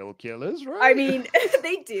serial killers, right? I mean,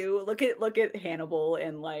 they do. Look at Hannibal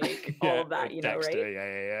and like all of that, you Dexter, know, right?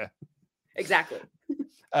 Yeah. Exactly.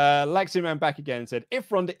 Laximan back again said,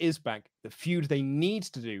 if Ronda is back, the feud they need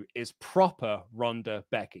to do is proper Ronda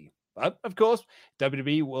Becky. But of course,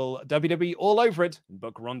 WWE all over it and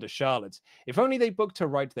book Ronda Charlotte. If only they booked her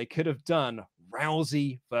right, they could have done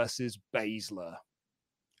Rousey versus Baszler.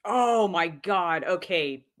 Oh my God.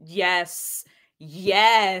 Okay. Yes.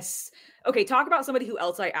 Okay, talk about somebody who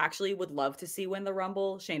else I actually would love to see win the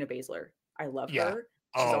Rumble. Shayna Baszler. I love her.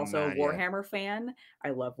 She's also a Warhammer fan. I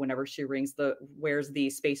love whenever she wears the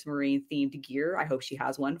Space Marine themed gear. I hope she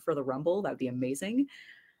has one for the Rumble. That'd be amazing.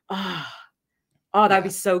 That'd be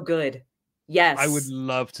so good. Yes. I would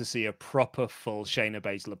love to see a proper full Shayna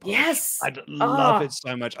Baszler push. Yes. I'd love it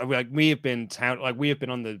so much. We have been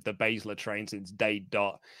on the Baszler train since day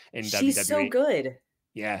dot in WWE. She's so good.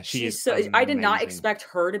 Yeah, she's so amazing. I did not expect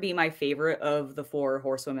her to be my favorite of the 4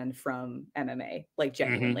 horsewomen from MMA, like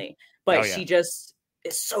genuinely. But she just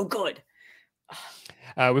is so good.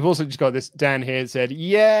 We've also just got this. Dan here said,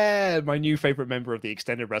 "Yeah, my new favorite member of the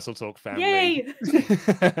extended Wrestle Talk family." Yay!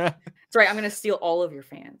 That's right. I'm going to steal all of your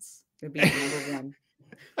fans. It'll be number one.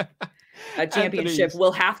 A championship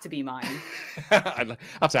will have to be mine. I'd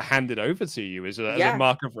have to hand it over to you as a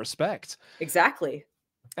mark of respect. Exactly.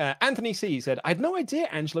 Anthony C said, "I had no idea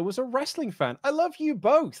Angela was a wrestling fan. I love you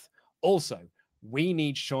both. Also, we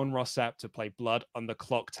need Sean Ross Sapp to play Blood on the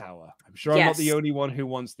Clock Tower. I'm sure I'm not the only one who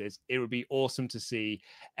wants this. It would be awesome to see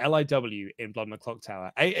LIW in Blood on the Clock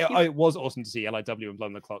Tower. It was awesome to see LIW in Blood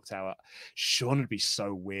on the Clock Tower. Sean would be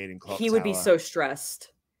so weird in Clock Tower. He would be so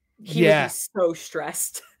stressed. He would be so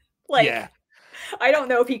stressed. I don't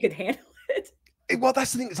know if he could handle it. Well,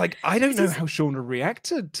 that's the thing. It's like, I don't know how Sean would react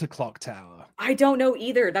to Clock Tower. I don't know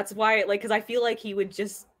either. That's why, because I feel like he would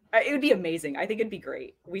just... It would be amazing. I think it'd be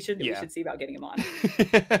great. We should see about getting him on.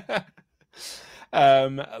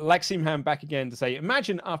 Leximham back again to say,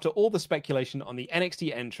 imagine after all the speculation on the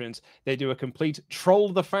NXT entrance, they do a complete troll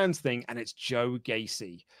the fans thing and it's Joe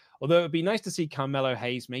Gacy. Although it would be nice to see Carmelo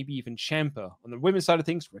Hayes, maybe even Ciampa. On the women's side of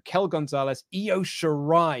things, Raquel Gonzalez, Io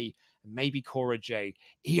Shirai, and maybe Cora Jade.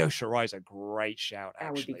 Io Shirai is a great shout, actually.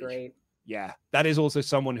 That would be great. Yeah, that is also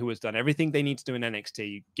someone who has done everything they need to do in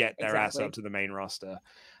NXT, get their ass up to the main roster.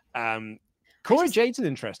 Cora Jade's an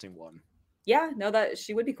interesting one. Yeah, no, that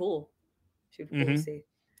she would be cool. She would be cool to see.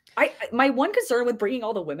 My one concern with bringing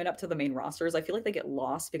all the women up to the main roster is I feel like they get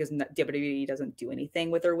lost because WWE doesn't do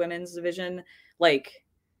anything with their women's division.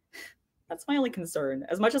 That's my only concern.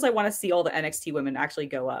 As much as I want to see all the NXT women actually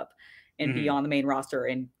go up and be on the main roster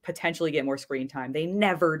and potentially get more screen time, they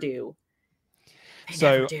never do.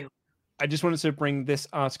 Never do. I just wanted to bring this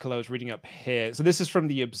article I was reading up here. So this is from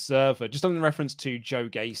The Observer, just on reference to Joe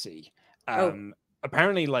Gacy.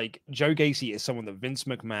 Apparently, Joe Gacy is someone that Vince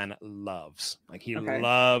McMahon loves. He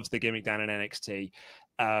loves the gimmick down in NXT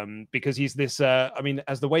because he's this,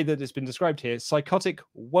 as the way that it's been described here, psychotic,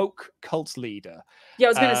 woke cult leader. Yeah, I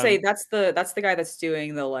was going to say, that's the guy that's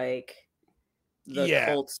doing the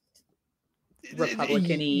cult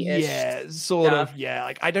Republican-y stuff.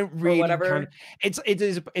 I don't really whatever.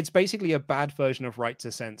 It's basically a bad version of Right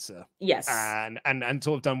to Censor. Yes. And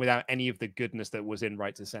sort of done without any of the goodness that was in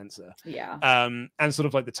Right to Censor. Yeah. And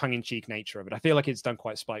sort of the tongue-in-cheek nature of it. I feel like it's done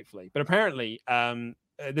quite spitefully. But apparently,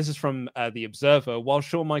 this is from The Observer. While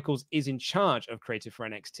Shawn Michaels is in charge of creative for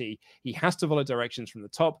NXT, he has to follow directions from the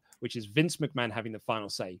top, which is Vince McMahon having the final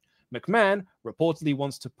say. McMahon reportedly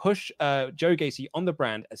wants to push Joe Gacy on the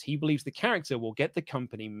brand as he believes the character will get the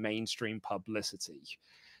company mainstream publicity.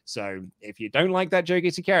 So if you don't like that Joe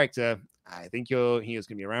Gacy character, I think he is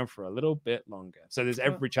going to be around for a little bit longer. So there's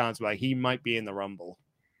every chance he might be in the Rumble.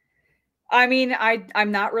 I mean,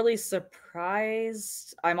 I'm not really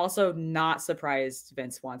surprised. I'm also not surprised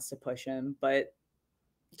Vince wants to push him, but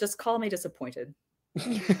just call me disappointed.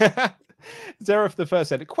 Zareth the First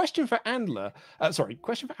said, question for Angela.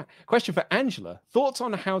 Question for Angela. Thoughts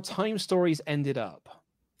on how Time Stories ended up?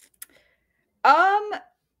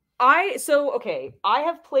 I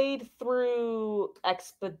have played through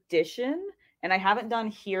Expedition, and I haven't done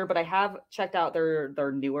here, but I have checked out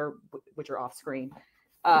their newer, which are off screen.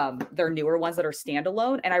 Their newer ones that are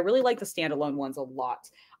standalone, and I really like the standalone ones a lot.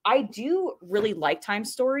 I do really like Time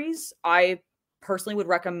Stories. I personally would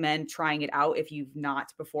recommend trying it out if you've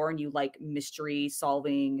not before and you like mystery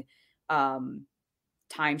solving time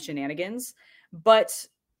shenanigans. But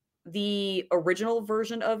the original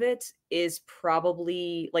version of it is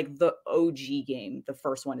probably the OG game. The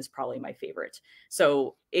first one is probably my favorite.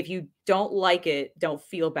 So if you don't like it, don't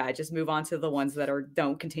feel bad. Just move on to the ones that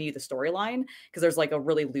don't continue the storyline, because there's a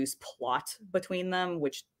really loose plot between them,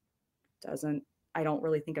 which I don't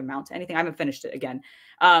really think amount to anything. I haven't finished it again.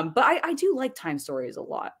 But I do like Time Stories a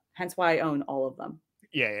lot. Hence why I own all of them.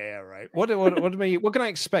 Yeah, right. What can I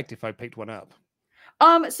expect if I picked one up?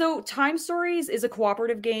 So Time Stories is a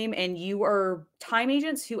cooperative game, and you are time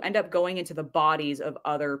agents who end up going into the bodies of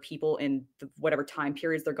other people in whatever time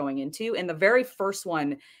periods they're going into. And the very first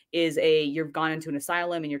one is you've gone into an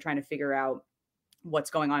asylum and you're trying to figure out what's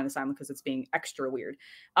going on in the asylum because it's being extra weird.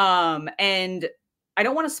 And I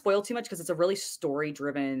don't want to spoil too much because it's a really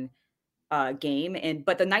story-driven game.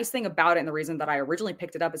 But the nice thing about it, and the reason that I originally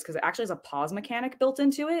picked it up, is because it actually has a pause mechanic built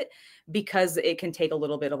into it, because it can take a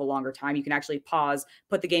little bit of a longer time. You can actually pause,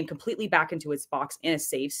 put the game completely back into its box in a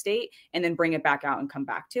save state, and then bring it back out and come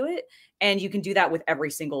back to it. And you can do that with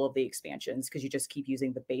every single of the expansions, because you just keep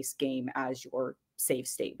using the base game as your save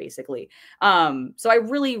state, basically. So I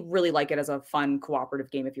really, really like it as a fun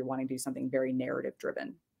cooperative game if you're wanting to do something very narrative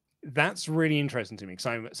driven. That's really interesting to me,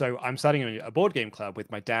 because I'm starting a board game club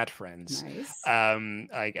with my dad friends. Nice.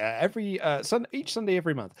 Every each Sunday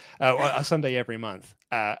every month, a Sunday every month.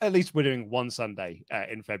 At least we're doing one Sunday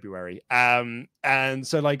in February. And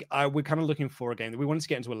so we're kind of looking for a game that we wanted to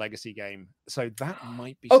get into a legacy game. So that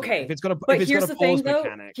might be okay. If it's got a pause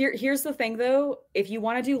mechanic. Here's the thing though. If you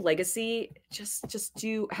want to do legacy, just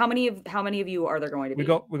do how many of you are there going to be?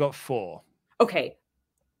 We got 4. Okay.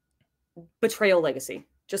 Betrayal Legacy.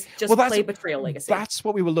 Just play Betrayal Legacy. That's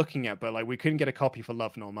what we were looking at, but we couldn't get a copy for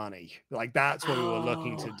love nor money. That's what we were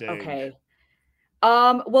looking to do. Okay.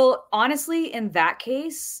 Well, honestly, in that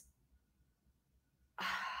case,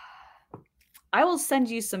 I will send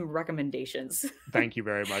you some recommendations. Thank you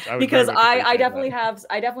very much. Because I definitely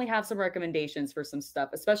have some recommendations for some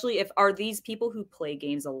stuff, especially are these people who play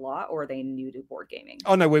games a lot, or are they new to board gaming?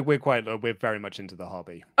 Oh no, we're very much into the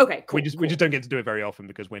hobby. Okay, cool. We just don't get to do it very often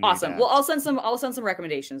because we're awesome. Well, I'll send some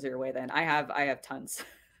recommendations your way then. I have tons.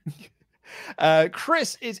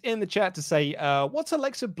 Chris is in the chat to say, what's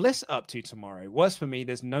Alexa Bliss up to tomorrow? Worse for me,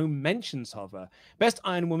 there's no mentions of her. Best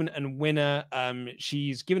Iron Woman and winner.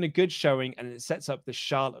 She's given a good showing, and it sets up the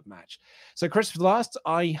Charlotte match. So Chris, last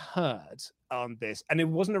I heard on this, and it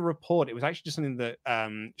wasn't a report, it was actually just something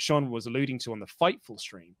that Sean was alluding to on the Fightful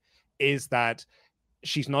stream, is that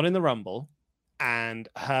she's not in the Rumble, and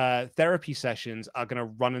her therapy sessions are going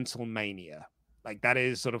to run until Mania. That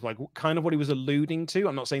is sort of kind of what he was alluding to.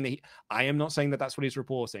 I'm not saying that I am not saying that that's what he's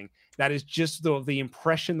reporting. That is just the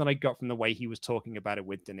impression that I got from the way he was talking about it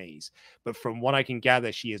with Denise. But from what I can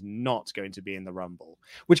gather, she is not going to be in the Rumble,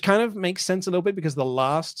 which kind of makes sense a little bit because the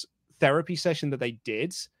last therapy session that they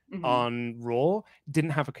did on Raw didn't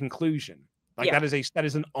have a conclusion. That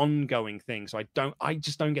is an ongoing thing. So I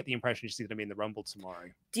just don't get the impression she's going to be in the Rumble tomorrow.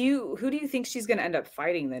 Who do you think she's going to end up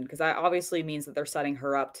fighting then? Because that obviously means that they're setting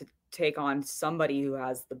her up to take on somebody who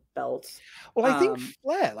has the belt. Well, I think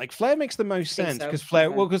Flair. Flair makes the most sense because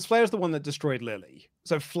because Flair's the one that destroyed Lily.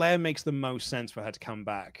 So Flair makes the most sense for her to come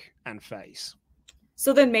back and face.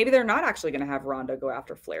 So then maybe they're not actually going to have Ronda go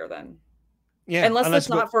after Flair then. Yeah, unless it's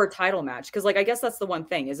not for a title match. Because I guess that's the one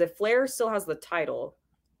thing is if Flair still has the title.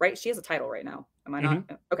 Right? She has a title right now. Am I not?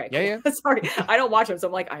 Okay. Cool. Yeah. Sorry. I don't watch him. So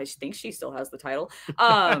I'm I think she still has the title.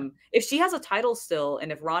 If she has a title still,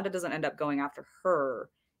 and if Ronda doesn't end up going after her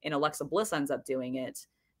and Alexa Bliss ends up doing it,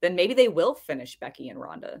 then maybe they will finish Becky and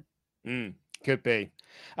Ronda. Could be.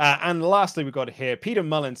 And lastly, we've got here, Peter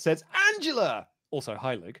Mullen says, Angela! Also,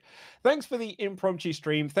 hi, Luke. Thanks for the impromptu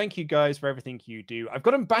stream. Thank you guys for everything you do. I've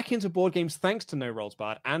gotten back into board games thanks to No Rolls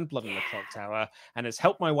Barred and Blood on the Clock Tower, and has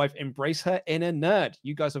helped my wife embrace her inner nerd.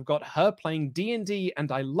 You guys have got her playing D&D,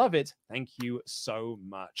 and I love it. Thank you so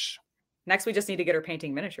much. Next, we just need to get her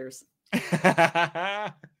painting miniatures.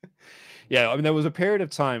 Yeah, there was a period of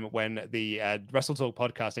time when the Wrestle Talk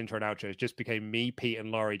podcast intro and outros just became me, Pete,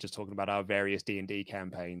 and Laurie just talking about our various D&D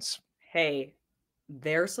campaigns. Hey,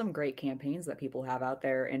 there's some great campaigns that people have out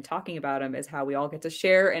there, and talking about them is how we all get to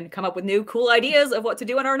share and come up with new cool ideas of what to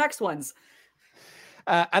do in our next ones.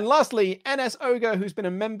 And lastly, NS Ogre, who's been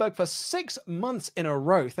a member for 6 months in a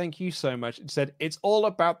row. Thank you so much. It said, it's all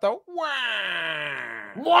about the wow.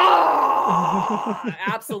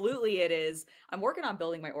 Absolutely it is. I'm working on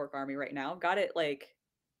building my orc army right now. Got it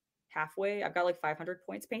halfway. I've got 500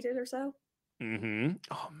 points painted or so. Oh man.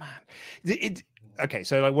 Okay,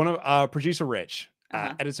 so one of our producer Rich,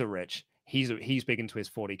 editor Rich, he's big into his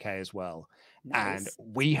 40k as well. Nice.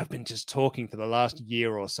 And we have been just talking for the last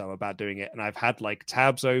year or so about doing it, and I've had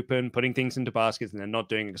tabs open, putting things into baskets, and then not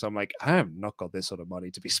doing it because I'm I have not got this sort of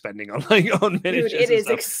money to be spending on on miniatures. Dude, it is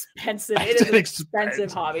expensive. It is an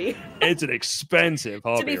expensive hobby. It's an expensive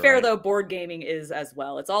hobby. To be fair, though, board gaming is as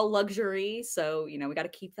well. It's all luxury, so we got to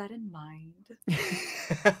keep that in mind.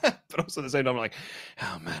 But also at the same time, I'm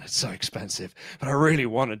oh man, it's so expensive, but I really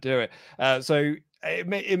want to do it. So it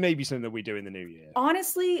may be something that we do in the new year.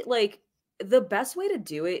 Honestly, the best way to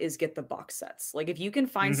do it is get the box sets. If you can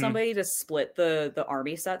find somebody to split the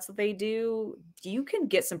army sets that they do, you can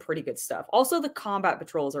get some pretty good stuff. Also, the combat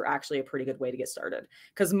patrols are actually a pretty good way to get started,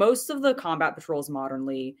 because most of the combat patrols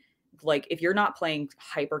modernly, if you're not playing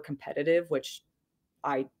hyper competitive, which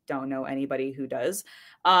I don't know anybody who does,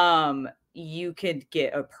 you could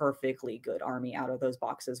get a perfectly good army out of those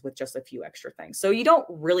boxes with just a few extra things. So you don't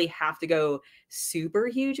really have to go super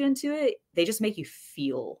huge into it. They just make you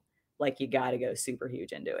feel like you got to go super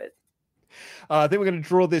huge into it. I think we're going to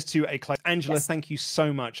draw this to a close. Angela, thank you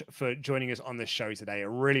so much for joining us on this show today. I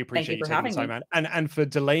really appreciate you taking the time out and for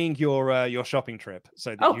delaying your shopping trip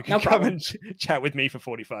so that you can come and chat with me for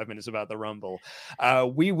 45 minutes about the Rumble.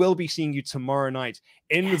 We will be seeing you tomorrow night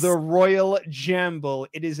in the Royal Jamble.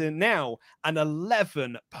 It is now an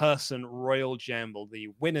 11-person Royal Jamble. The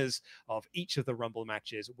winners of each of the Rumble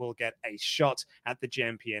matches will get a shot at the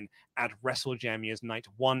champion at WrestleJamia's Night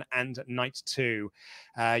 1 and Night 2.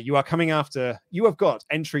 You are coming after, you have got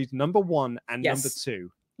entries number 1 and number 2.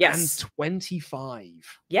 Yes. And 25.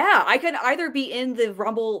 Yeah, I could either be in the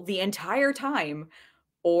Rumble the entire time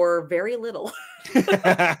or very little. You're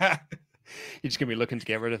just going to be looking to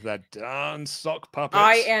get rid of that darn sock puppet.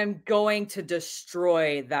 I am going to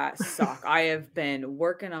destroy that sock. I have been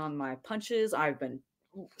working on my punches. I've been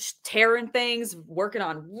tearing things, working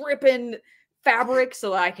on ripping fabric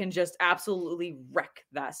so I can just absolutely wreck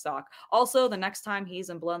that sock. Also, the next time he's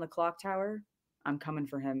in Blood on the Clock Tower, I'm coming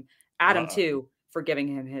for him. Adam, too, for giving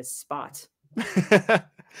him his spot.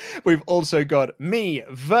 We've also got me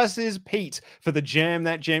versus Pete for the Jam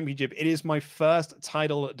That Championship. It is my first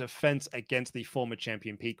title defense against the former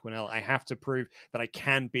champion Pete Quinnell. I have to prove that I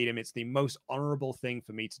can beat him. It's the most honorable thing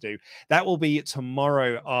for me to do. That will be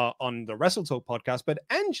tomorrow on the Wrestle Talk podcast. But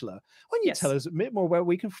Angela, why don't you tell us a bit more where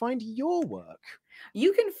we can find your work?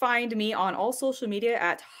 You can find me on all social media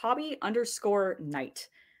at hobby_night.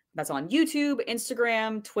 That's on YouTube,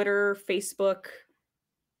 Instagram, Twitter, Facebook.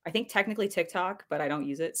 I think technically TikTok, but I don't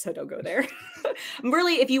use it, so don't go there.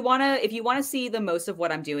 Really, if you wanna see the most of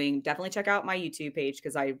what I'm doing, definitely check out my YouTube page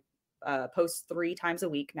because I post 3 times a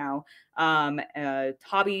week now.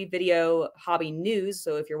 Hobby video, hobby news.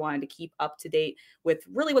 So if you're wanting to keep up to date with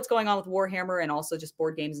really what's going on with Warhammer and also just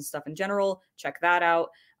board games and stuff in general, check that out.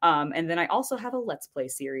 And then I also have a Let's Play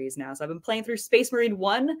series now. So I've been playing through Space Marine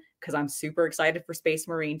 1 because I'm super excited for Space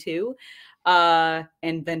Marine 2. And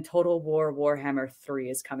then Total War Warhammer 3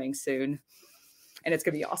 is coming soon. And it's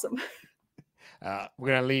going to be awesome. We're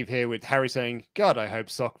going to leave here with Harry saying, God, I hope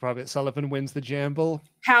Sock Puppet Sullivan wins the Jamble.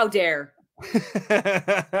 How dare.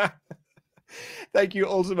 Thank you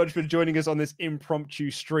all so much for joining us on this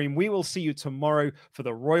impromptu stream. We will see you tomorrow for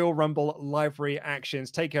the Royal Rumble live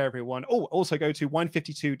reactions. Take care, everyone. Oh, also go to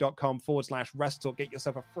wine52.com/WrestleTalk. Get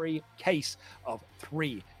yourself a free case of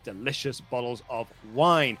 3 delicious bottles of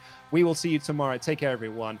wine. We will see you tomorrow. Take care,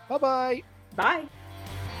 everyone. Bye-bye. Bye.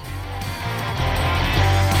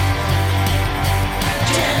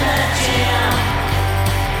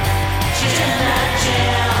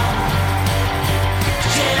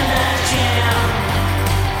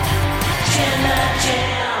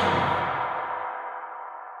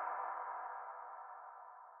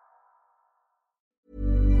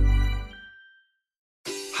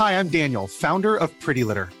 Hi, I'm Daniel, founder of Pretty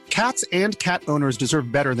Litter. Cats and cat owners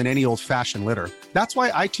deserve better than any old-fashioned litter. That's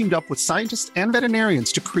why I teamed up with scientists and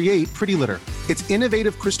veterinarians to create Pretty Litter. Its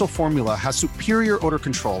innovative crystal formula has superior odor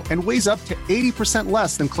control and weighs up to 80%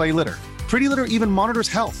 less than clay litter. Pretty Litter even monitors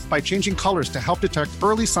health by changing colors to help detect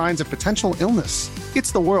early signs of potential illness.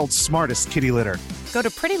 It's the world's smartest kitty litter. Go to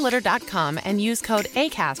prettylitter.com and use code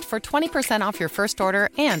ACAST for 20% off your first order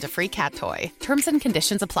and a free cat toy. Terms and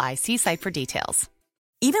conditions apply. See site for details.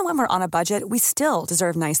 Even when we're on a budget, we still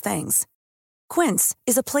deserve nice things. Quince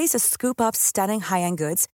is a place to scoop up stunning high-end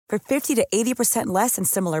goods for 50 to 80% less than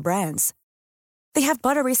similar brands. They have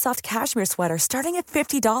buttery soft cashmere sweaters starting at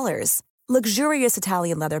 $50, luxurious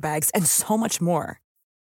Italian leather bags, and so much more.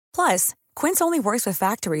 Plus, Quince only works with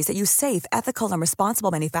factories that use safe, ethical, and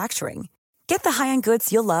responsible manufacturing. Get the high-end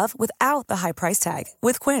goods you'll love without the high price tag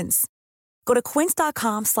with Quince. Go to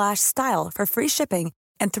quince.com/style for free shipping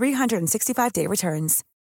and 365-day returns.